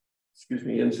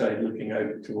inside looking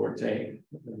out towards Egg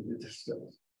in the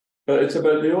distance. But it's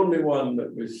about the only one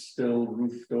that was still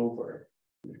roofed over.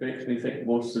 It makes me think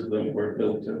most of them were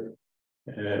built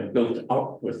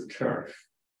up with turf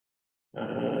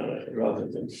rather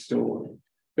than stone.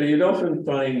 But you'd often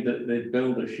find that they'd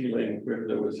build a shieling where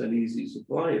there was an easy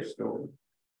supply of stone.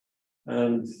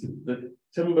 And the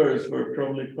timbers were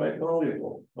probably quite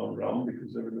valuable on Rum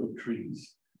because there were no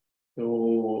trees.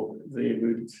 So they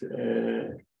would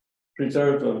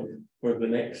preserve them for the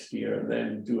next year and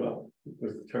then do up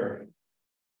with turf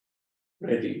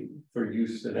ready for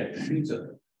use the next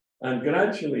season. And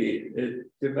gradually it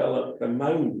developed a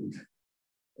mound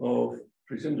of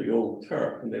presumably old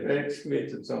turf, and they've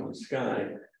excavated some of the sky,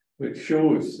 which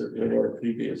shows that there were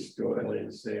previous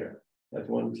dwellings there at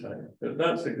one time. But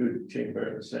that's a good chamber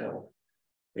and cell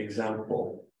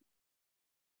example.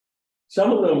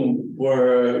 Some of them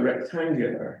were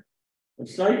rectangular. I'm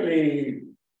slightly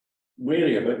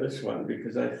wary about this one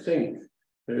because I think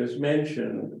there is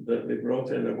mention that they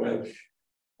brought in a Welsh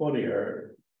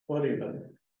quarryman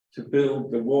to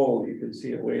build the wall. You can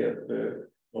see away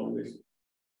on this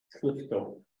cliff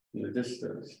top in the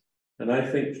distance. And I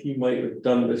think he might have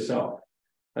done this up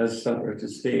as somewhere to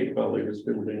stay while he was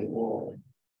building the wall.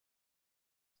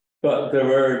 But there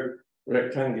were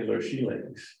rectangular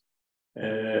shillings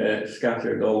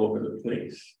scattered all over the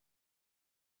place.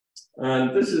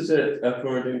 And this is it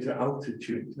according to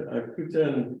altitude. I put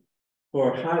in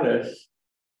for Harris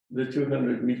the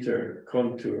 200-meter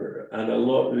contour, and a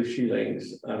lot of the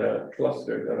shillings are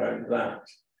clustered around that.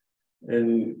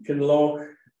 In Kinloch,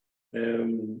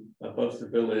 above the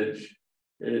village,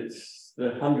 it's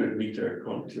the 100-meter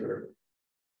contour,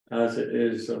 as it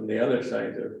is on the other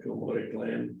side of Kilmorey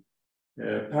Glen.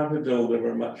 Papadil, they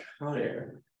were much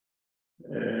higher,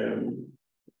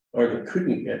 or they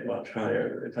couldn't get much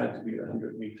higher. It had to be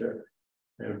 100-meter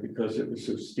because it was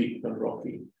so steep and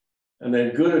rocky. And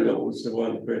then Guradil was the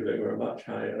one where they were much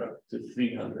higher, up to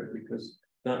 300, because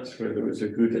that's where there was a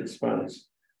good expanse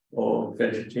of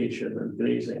vegetation and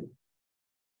grazing.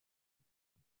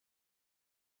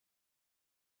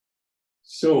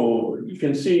 So you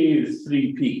can see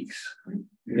 3 peaks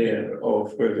there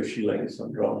of where the shillings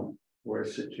and Rum were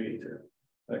situated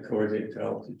according to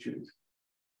altitude.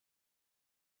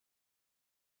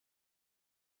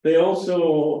 They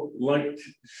also liked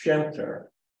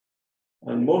shelter,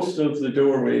 and most of the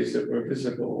doorways that were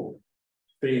visible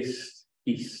faced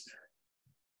east,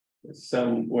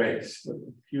 some west, a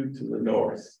few to the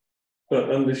north,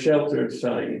 but on the sheltered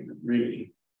side,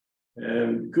 really.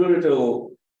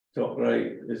 Guradil, top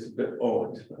right, is a bit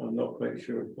odd. I'm not quite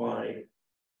sure why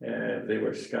they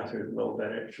were scattered in all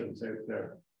directions out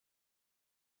there.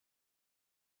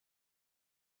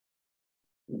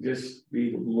 Just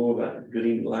below that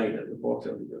green line at the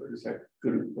bottom, there is a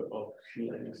group of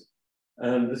shillings.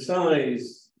 And the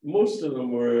size, most of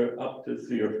them were up to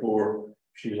 3 or 4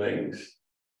 shillings,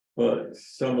 but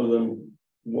some of them,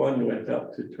 one went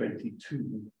up to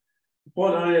 22.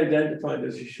 What I identified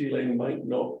as a shilling might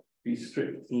not be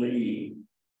strictly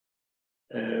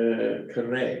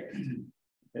correct.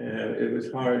 It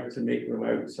was hard to make them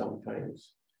out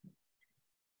sometimes.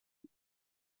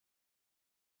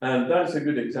 And that's a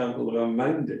good example of a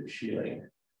mounded shilling,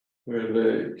 where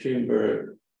the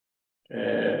chamber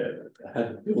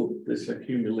had built this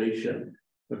accumulation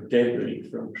of debris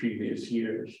from previous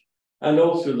years. And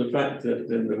also the fact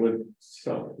that in the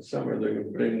summer they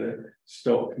would bring the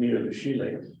stock near the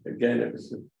shilling. Again, it was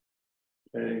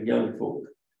the young folk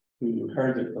who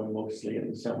herded them mostly in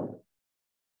the summer.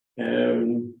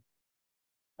 And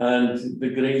the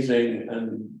grazing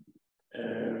and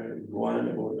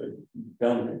guano, the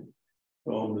dung,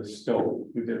 from the stone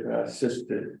would have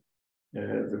assisted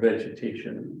the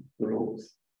vegetation growth.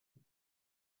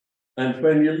 And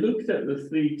when you looked at the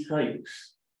three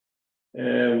types,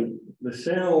 the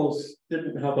cells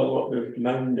didn't have a lot of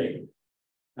mounding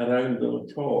around them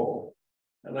at all.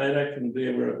 And I reckon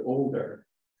they were older.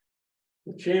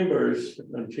 The chambers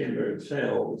and chambered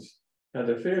cells had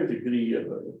a fair degree of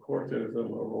a quarter of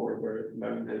them or more were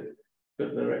mounded,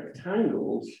 but the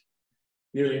rectangles,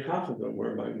 nearly half of them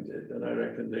were mounded, and I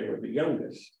reckon they were the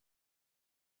youngest.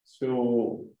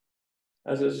 So,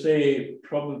 as I say,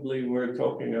 probably we're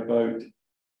talking about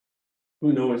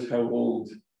who knows how old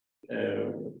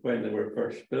when they were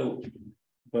first built,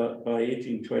 but by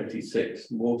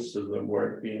 1826, most of them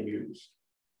weren't being used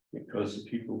because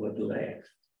people had left.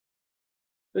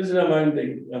 This is a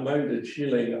mounded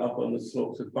shieling up on the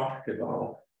slopes of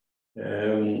Barkeval.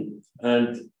 And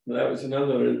that was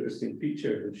another interesting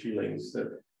feature of the shielings,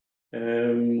 that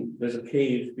there's a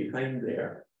cave behind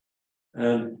there.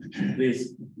 And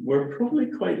these were probably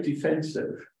quite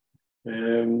defensive.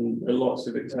 There are lots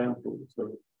of examples.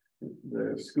 So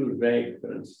the School of Egg,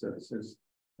 for instance, has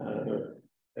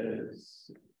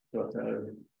got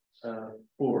a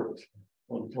fort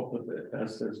on top of it,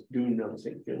 as does Doon of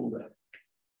St. Kilda.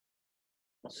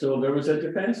 So there was a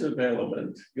defensive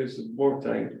element because of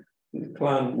wartime.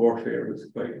 Clan warfare was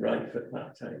quite rife at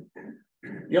that time.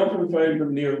 You often found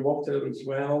them near water as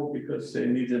well because they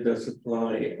needed a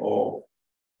supply of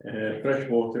fresh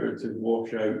water to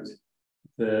wash out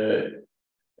the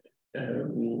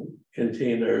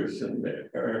containers and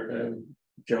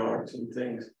jars and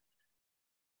things,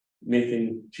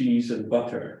 making cheese and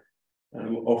butter,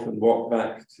 and often walk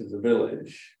back to the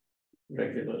village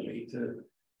regularly to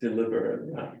deliver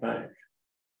that back.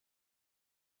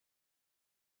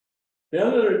 The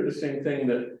other interesting thing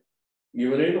that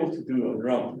you were able to do on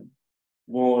rum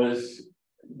was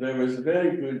there was a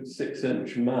very good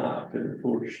 6-inch map in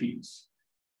 4 sheets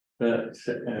that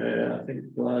I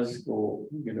think Glasgow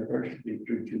University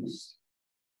produced.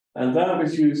 And that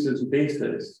was used as a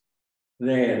basis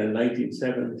then in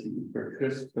 1970 for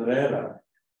Chris Pereira,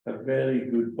 a very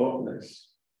good botanist,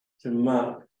 to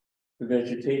map the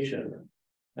vegetation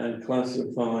and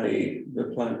classify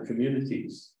the plant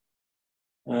communities.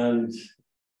 And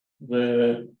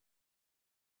the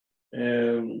I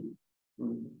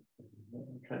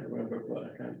can't remember, but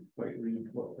I can't quite read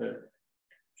what the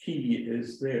key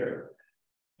is there.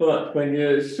 But when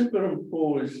you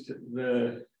superimposed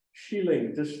the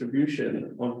shieling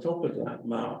distribution on top of that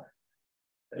map,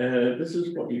 this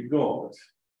is what you got.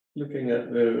 Looking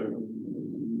at the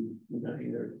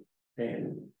 9 or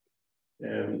 10,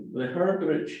 the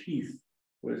herb-rich heath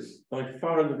was by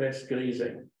far the best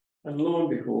grazing. And lo and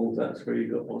behold, that's where you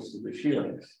got most of the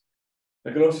shielings.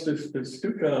 The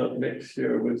Stuka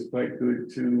mixture was quite good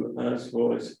too, as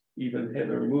was even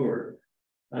Heather Moor.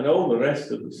 And all the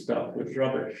rest of the stuff was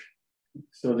rubbish.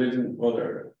 So they didn't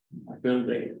bother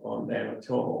building on them at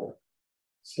all.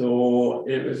 So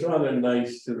it was rather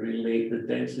nice to relate the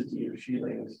density of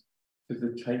shielings to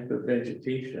the type of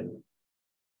vegetation.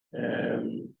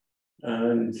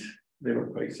 And they were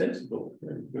quite sensible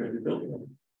in where they built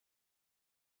them.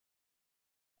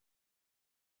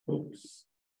 Oops,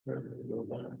 where did I go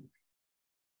back?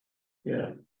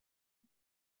 Yeah.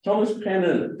 Thomas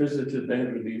Pennant visited the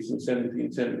Hebrides in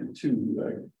 1772,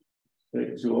 a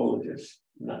great zoologist,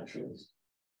 naturalist.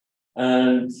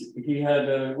 And he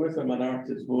had with him an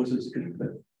artist, Moses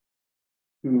Griffith,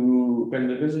 who, when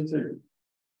they visited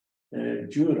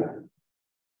Jura,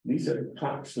 these are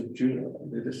paps of Jura in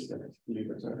the distance,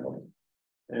 believe it or not.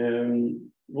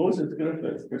 Moses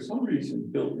Griffith, for some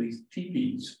reason, built these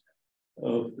teepees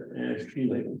of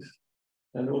shielings,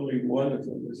 and only one of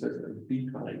them was a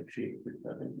beehive shape, which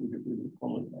I think would have been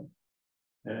common.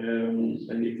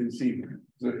 And you can see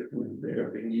driftwood there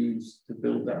being used to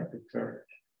build up the church.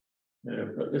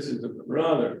 But this is a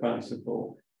rather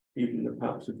fanciful. Even the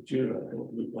paps of Jura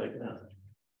don't look like that.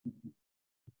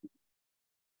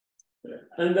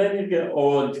 And then you get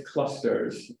odd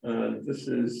clusters, and this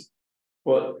is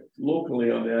what locally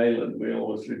on the island we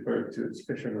always refer to as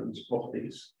fishermen's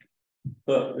bothies.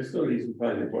 But there's no reason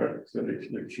why they weren't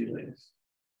originally shielings.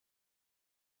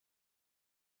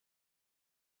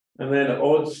 And then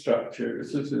odd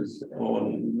structures. This is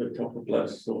on the top of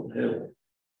Gladstone Hill.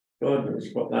 God knows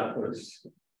what that was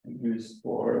used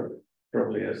for,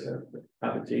 probably as a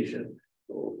habitation.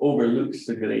 Overlooks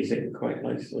the grazing quite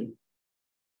nicely.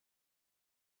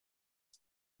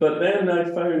 But then I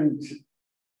found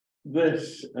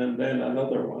this and then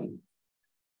another one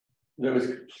that was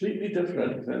completely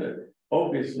different, and it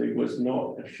obviously was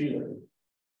not a shieling.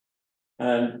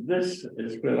 And this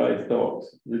is where I thought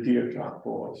the deer trap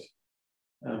was.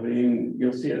 I mean,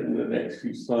 you'll see it in the next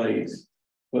few slides,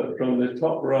 but from the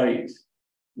top right,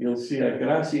 you'll see a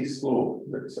grassy slope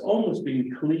that's almost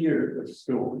been cleared of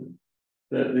stone,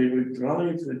 that they would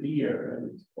drive the deer,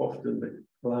 and often the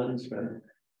clansmen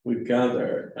would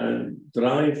gather and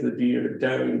drive the deer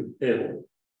downhill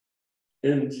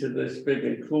into this big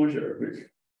enclosure,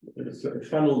 which is sort of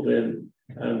funneled in,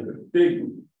 and a big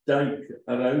dike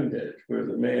around it, where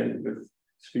the men with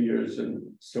spears and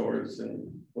swords and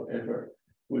whatever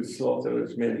would slaughter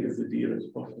as many of the deer as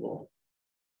possible.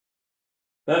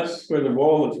 That's where the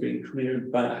wall has been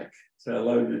cleared back to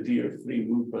allow the deer free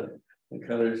movement,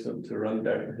 encourage them to run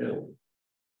downhill.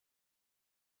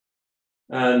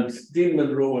 And Dean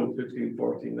Monroe in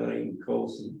 1549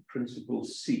 calls them principal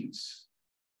seats,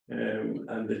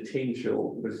 and the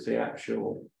Tangel was the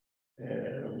actual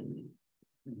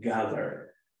gather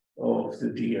of the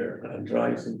deer and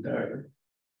drives them down.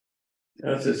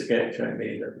 That's a sketch I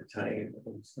made at the time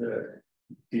of the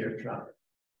deer trap.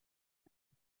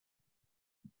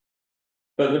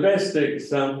 But the best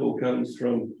example comes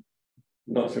from,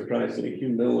 not surprisingly, Hugh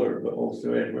Miller, but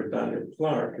also Edward Daniel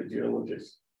Clark, a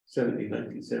geologist,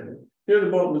 1797. Near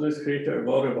the bottom of this crater of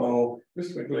Aureval,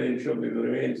 Mr. McLean showed me the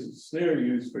remains of the snare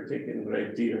used for taking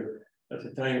red deer at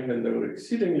a time when they were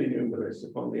exceedingly numerous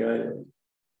upon the island.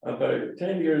 About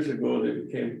 10 years ago, they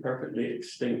became perfectly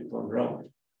extinct on Rum,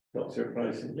 not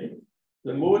surprisingly.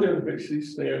 The mode in which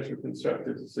these snares were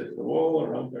constructed to sit the wall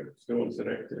or rampart stones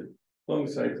erected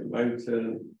alongside the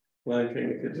mountain,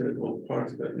 flanking a considerable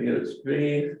part of it near its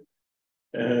base,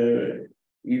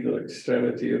 either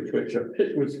extremity of which a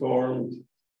pit was formed.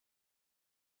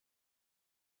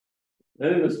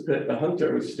 Then in this pit, the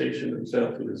hunter was stationed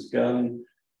himself with his gun.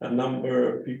 A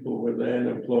number of people were then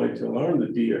employed to alarm the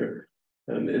deer,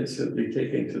 and instantly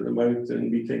taking to the mountain,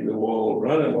 meeting the wall,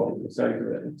 run along the side of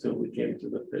it until we came to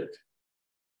the pit.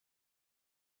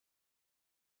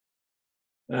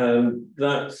 And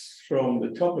that's from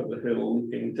the top of the hill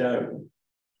looking down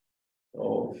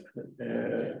of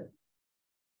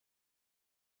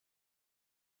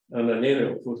and an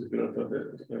aerial photograph of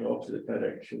it in the opposite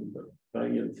direction, but by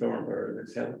Ian Thorner in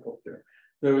his helicopter.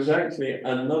 There was actually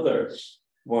another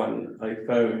one I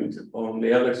found on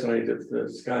the other side of the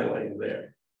skyline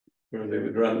there, where they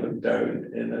would run them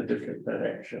down in a different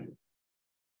direction.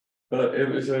 But it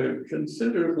was a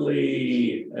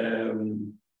considerably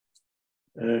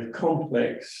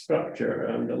complex structure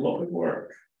and a lot of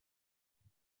work.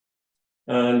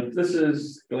 And this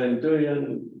is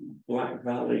Glendoian, Black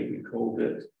Valley, we called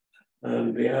it.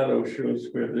 And the arrow shows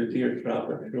where the deer trap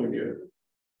I've shown you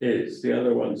is. The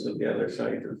other one's on the other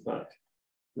side of that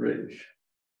ridge.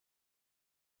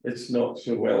 It's not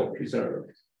so well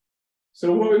preserved.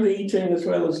 So what were they eating as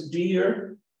well as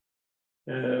deer?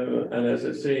 And as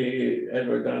I say,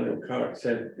 Edward Daniel Clark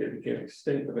said it became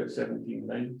extinct about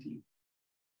 1790.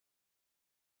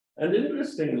 And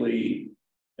interestingly,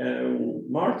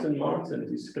 Martin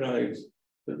describes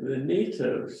that the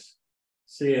natives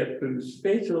say it proves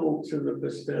fatal to the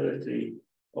posterity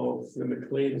of the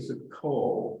MacLeans of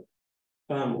Call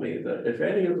family, that if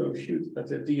any of them shoot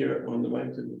at a deer on the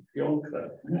mountain of Fioncra,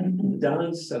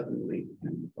 dies suddenly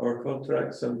or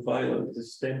contract some violent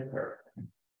distemper.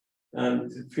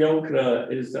 And Fioncra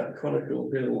is that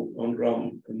conical hill on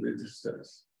Rum in the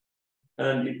distance.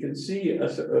 And you can see a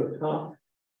sort of half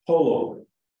hollow.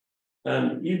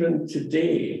 And even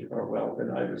today, or well,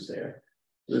 when I was there,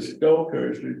 the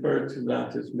stalkers referred to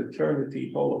that as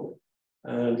Maternity Hollow.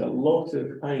 And a lot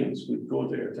of hinds would go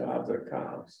there to have their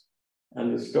calves.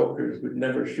 And the stalkers would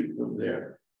never shoot them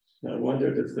there. And I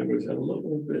wondered if there was a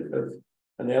little bit of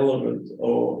an element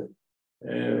of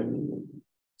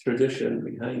tradition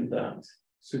behind that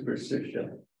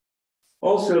superstition.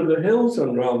 Also, the hills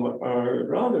on Rum are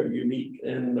rather unique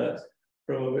in that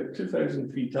from about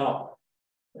 2,000 feet up,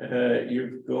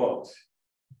 you've got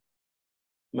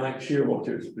Mac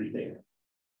Shearwater's breeding.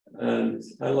 And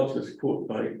I love this quote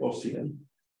by Ossian,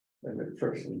 and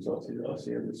McPherson's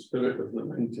Ossian, the spirit of the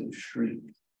mountain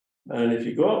shrieked. And if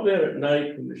you go up there at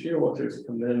night when the shearwaters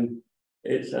come in,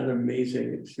 it's an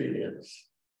amazing experience.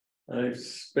 I've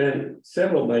spent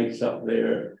several nights up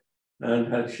there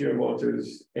and had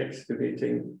shearwaters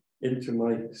excavating into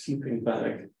my sleeping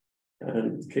bag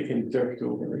and kicking dirt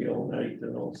over me all night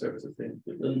and all sorts of things.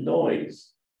 But the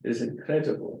noise is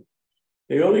incredible.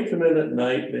 They only come in at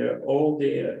night. They're all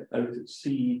day out at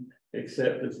sea,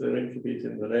 except if they're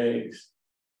incubating their eggs,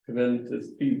 come in to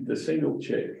feed the single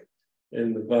chick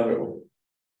in the burrow,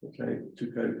 which I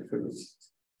took out for the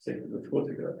sake of the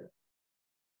photograph.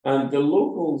 And the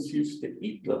locals used to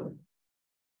eat them.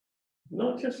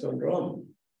 not just on Rum,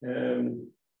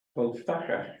 called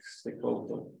Fachachs, they called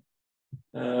them.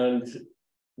 And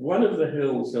one of the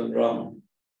hills on Rum,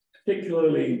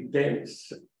 particularly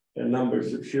dense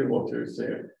numbers of shearwaters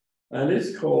there, and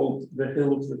it's called the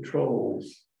Hill of the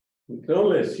Trolls. We can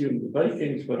only assume the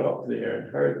Vikings were up there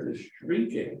and heard the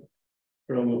shrieking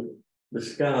from the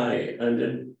sky and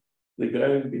in the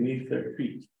ground beneath their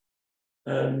feet.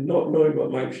 And not knowing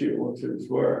what Mount Shearwaters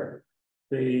were,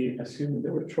 they assumed they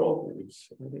were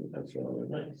trolls. I think that's rather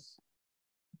nice.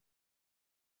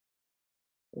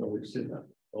 Well, we've seen that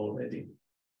already.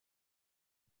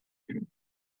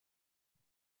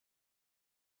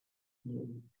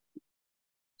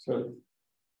 So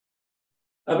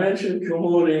I mentioned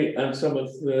Komori and some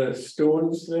of the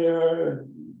stones there.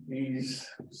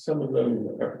 Some of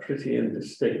them are pretty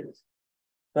indistinct.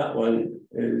 That one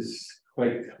is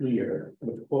quite clear.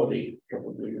 Macquarie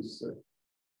probably is,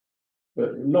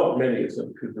 but not many of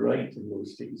them could write in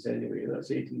those days anyway.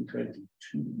 That's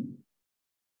 1822.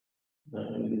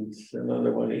 And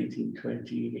another one,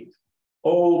 1828.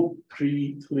 All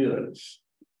pre-clearance.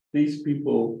 These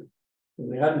people, if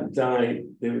they hadn't died,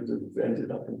 they would have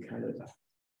ended up in Canada.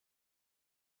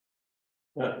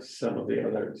 That's some of the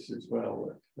others as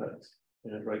well, that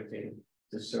writing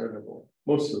discernible.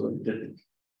 Most of them didn't.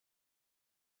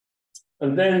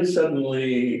 And then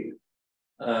suddenly,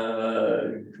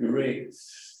 a great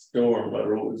storm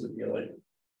arose, if you like.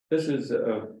 This is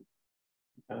a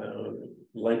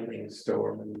lightning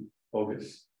storm in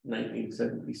August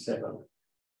 1977.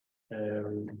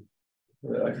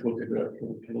 I photographed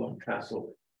from Kinloch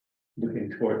Castle looking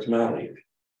towards Malleag.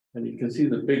 And you can see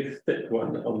the big thick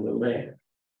one on the left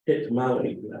hit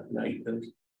Malleag that night and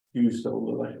used all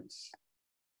the lights.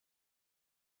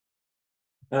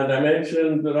 And I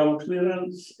mentioned the Rum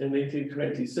clearance in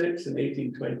 1826 and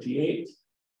 1828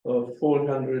 of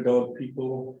 400 odd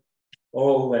people,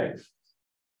 all left.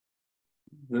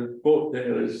 The boat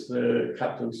there is the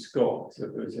Captain Scott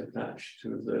that was attached to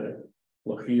the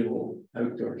Lochiel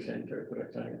Outdoor Centre for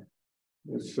a time.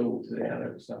 It was sold to the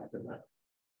Arabs after that.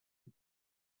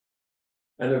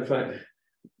 And in fact,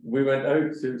 we went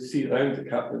out to see around the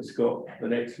Captain Scott the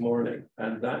next morning,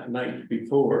 and that night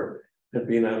before had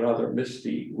been a rather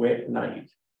misty, wet night,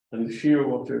 and the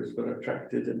shearwaters were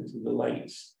attracted into the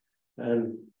lights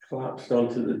and collapsed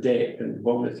onto the deck and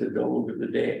vomited all over the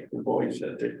deck. The boys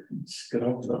had to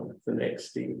scrub them the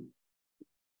next day.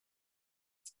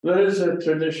 There is a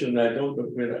tradition, I don't know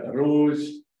where it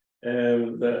arose,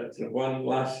 that one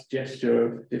last gesture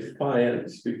of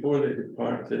defiance before they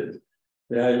departed,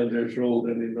 the islanders rolled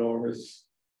an enormous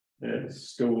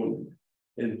stone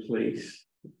in place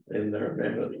in their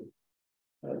memory.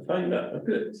 I find that a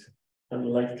bit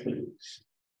unlikely.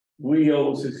 We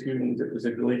always assumed it was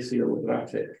a glacial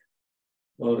erratic,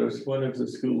 or as one of the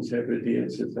school's Hebridean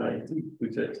society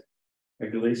put it, a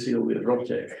glacial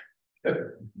erotic.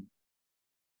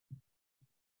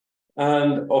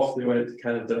 And off they went to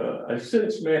Canada. I've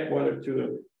since met one or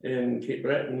two in Cape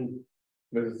Breton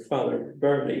with Father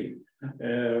Burney,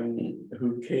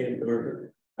 who came,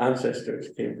 or ancestors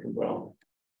came from Rum.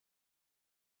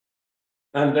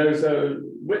 And there's a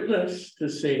witness to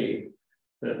say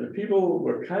that the people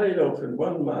were carried off in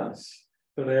one mass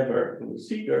forever from the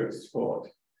seagirt spot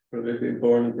where they'd been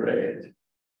born and bred.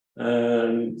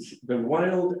 And the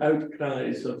wild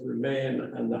outcries of the men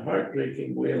and the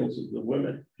heartbreaking wails of the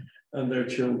women and their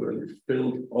children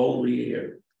filled all the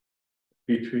air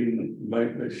between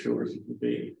mountainous shores of the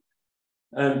bay.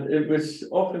 And it was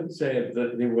often said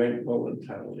that they went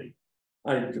voluntarily.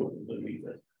 I don't believe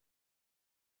it.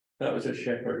 That was a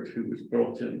shepherd who was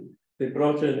brought in. They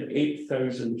brought in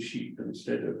 8,000 sheep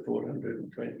instead of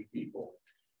 420 people.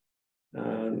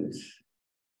 And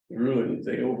ruined,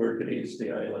 they overgrazed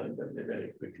the island and they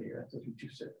very quickly had to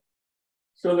reduce it.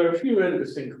 So there are a few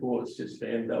interesting quotes just to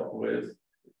end up with.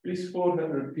 These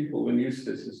 400 people, when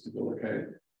Eustace's to go account,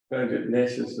 found it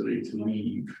necessary to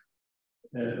leave.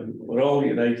 Were all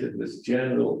united in this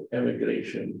general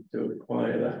emigration to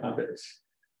acquire the habits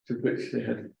to which they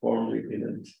had formerly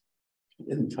been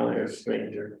entire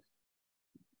strangers.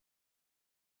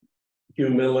 Hugh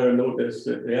Miller noticed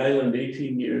that the island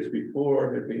 18 years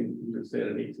before he was there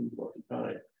in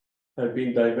 1845, had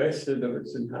been divested of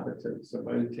its inhabitants,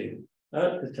 amounting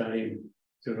at the time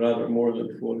to rather more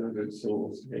than 400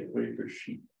 souls to make way for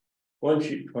sheep, 1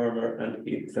 sheep farmer and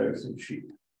 8,000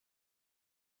 sheep.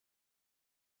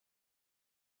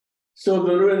 So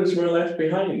the ruins were left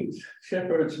behind.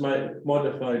 Shepherds might have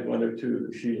modified 1 or 2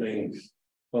 of the shearings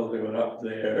while they were up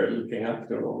there looking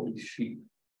after all these sheep.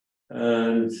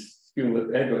 And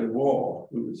Edwin Waugh,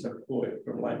 who was a poet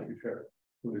from Lancashire,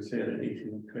 who was there in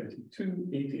 1822,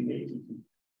 1882,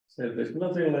 said there's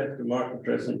nothing left to mark the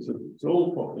presence of its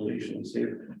old population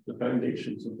save the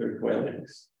foundations of their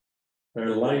dwellings.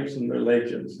 Their lives and their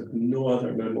legends have no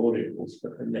other memorials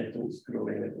but the nettles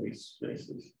growing in waste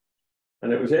places.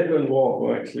 And it was Edwin Waugh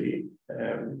who actually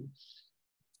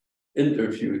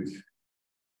interviewed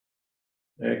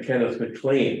Kenneth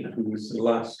MacLean, who was the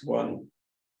last one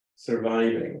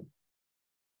surviving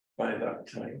by that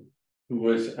time, who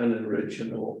was an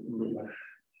original ruler.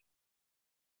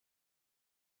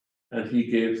 And he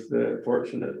gave,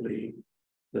 fortunately,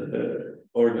 the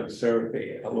Ordnance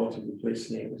Survey a lot of the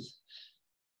place names.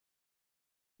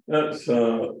 That's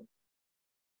a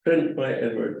print by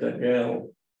Edward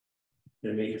Dagell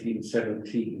in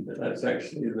 1817, but that's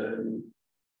actually the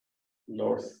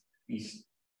northeast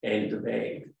end of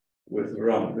Egg with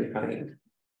rum behind.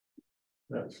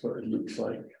 That's what it looks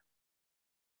like.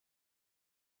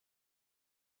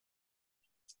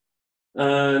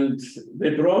 And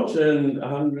they brought in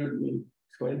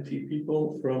 120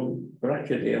 people from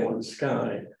Brackadale and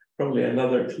Skye, probably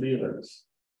another clearance,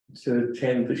 to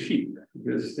tend the sheep,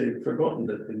 because they'd forgotten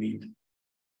that they need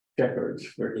shepherds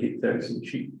for 8,000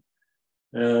 sheep.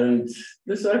 And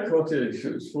this cottage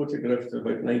was photographed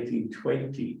about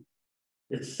 1920.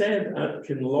 It's said at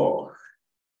Kinloch,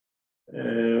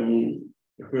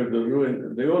 where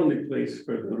the only place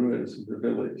where the ruins of the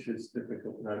village is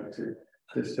difficult now to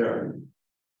discern.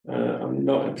 I'm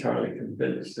not entirely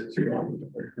convinced it's wrong,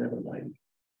 but never mind.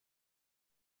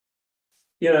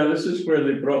 Yeah, this is where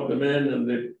they brought them in, and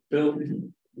they built,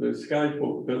 the Skye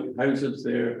folk built houses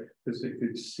there because they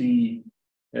could see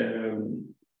Brackadale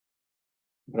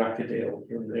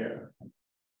from there.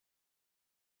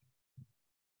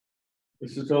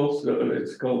 This is also,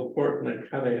 it's called Port na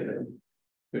Carrion,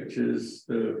 which is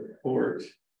the port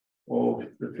of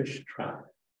the fish trap.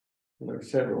 And there are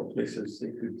several places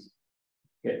they could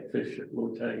get fish at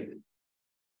low tide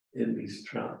in these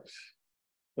traps.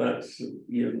 That's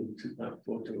Ian took that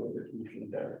photo of it looking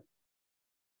down.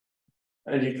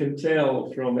 And you can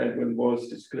tell from Edwin Waugh's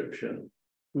description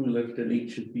who lived in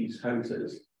each of these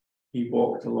houses. He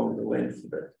walked along the length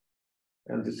of it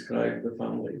and described the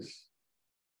families.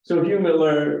 So Hugh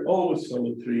Miller, always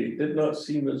solitary, did not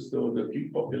seem as though the few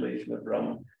population of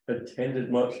Rum had tended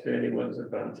much to anyone's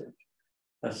advantage.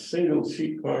 A single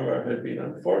sheep farmer had been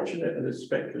unfortunate in his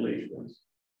speculations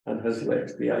and has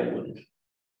left the island.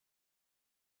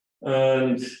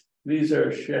 And these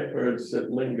are shepherds that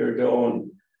lingered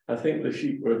on. I think the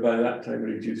sheep were by that time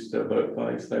reduced to about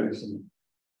 5,000.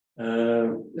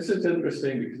 This is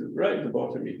interesting because right at the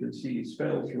bottom you can see he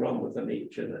spells Rum with an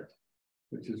H in it,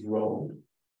 which is wrong.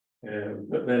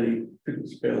 But then he couldn't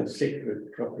spell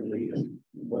sacred properly and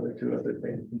one or two other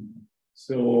things.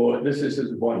 So this is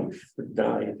his wife that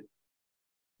died,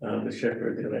 and the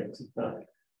shepherd erected that.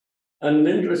 An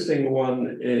interesting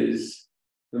one is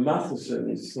the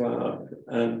Matheson slab,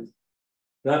 and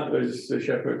that was the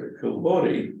shepherd at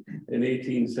Kilbory in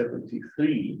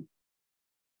 1873,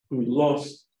 who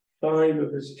lost 5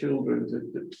 of his children to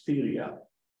diphtheria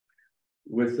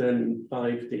within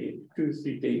 5 days, 2 or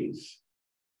 3 days.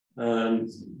 And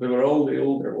they were all the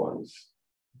older ones.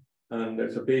 And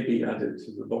there's a baby added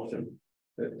to the bottom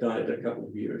that died a couple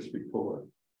of years before.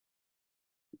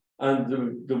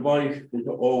 And the wife was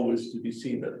always to be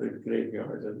seen at the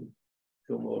graveyard in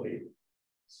Kilmorey.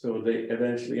 So they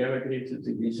eventually emigrated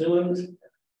to New Zealand,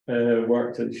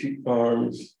 worked in sheep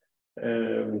farms.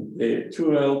 The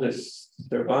 2 eldest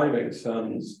surviving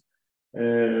sons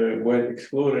went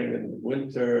exploring in the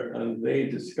winter, and they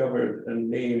discovered and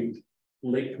named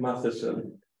Lake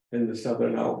Matheson in the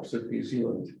Southern Alps of New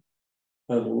Zealand.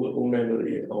 A little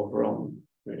memory of Rum,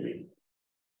 really.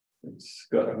 It's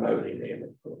got a Maori name,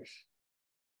 of course.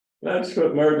 That's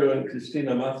what Murdo and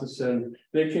Christina Matheson,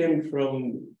 they came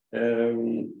from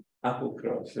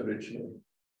Applecross originally.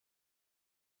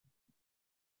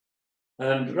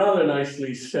 And rather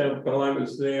nicely said, while I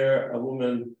was there, a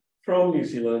woman from New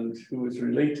Zealand who was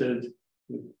related,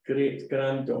 the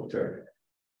great-granddaughter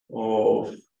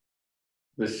of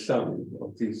the son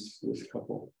of this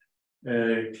couple,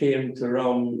 came to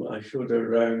Rum. I showed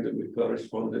her around and we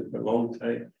corresponded for a long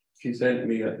time. She sent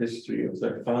me a history of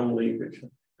their family, which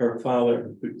her father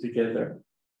had put together.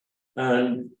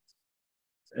 And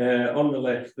on the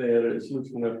left there is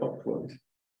Lieutenant Buckland,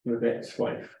 the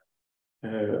ex-wife.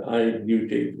 I knew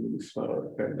Dave Lewis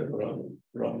well, kind of Rum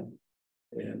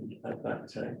at that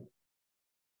time.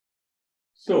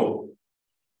 So,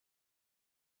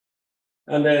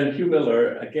 and then Hugh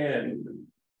Miller, again,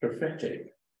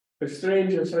 prophetic. A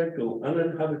stranger cycle,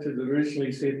 uninhabited,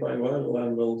 originally saved by wild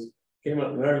animals, came at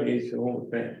an early age to home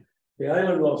with men. The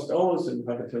island lost all its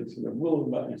inhabitants in a wool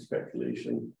and mutton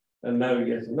speculation, and now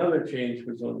yet another change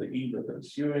was on the eve of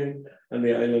ensuing, and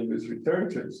the island was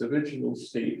returned to its original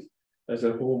state as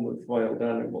a home of wild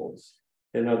animals.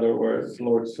 In other words,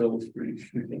 Lord Salisbury's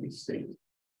shooting estate.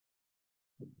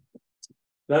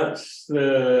 That's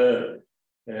the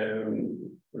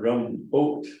rum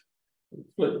boat,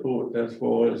 flip boat as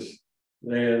was,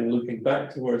 then looking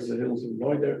back towards the hills of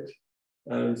Neudert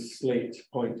and Slate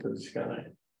Point of Skye.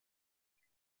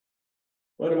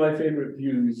 One of my favorite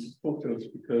views, photos,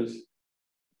 because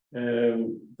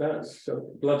that's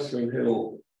Bloodstone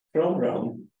Hill from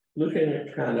Rum, looking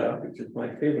at Canna, which is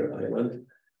my favorite island,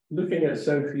 looking at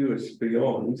South Uist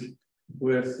beyond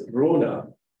with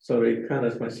Rona. Sorry,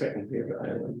 Canna's my second favorite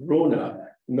island. Rona,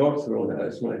 North Rona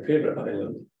is my favorite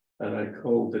island, and I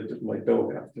called it my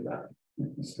dog after that.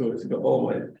 So it's got all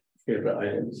my favorite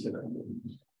islands in it.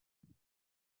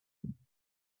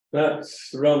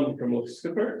 That's Rum from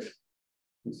Lochskippert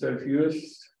in South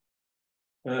Uist.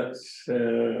 That's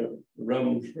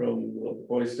Rum from the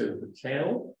Lochboysdale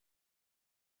Hotel.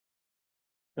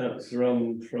 That's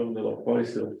Rum from the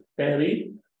Lochboysdale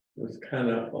Ferry with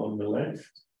Canna on the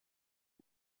left.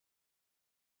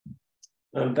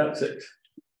 And that's it.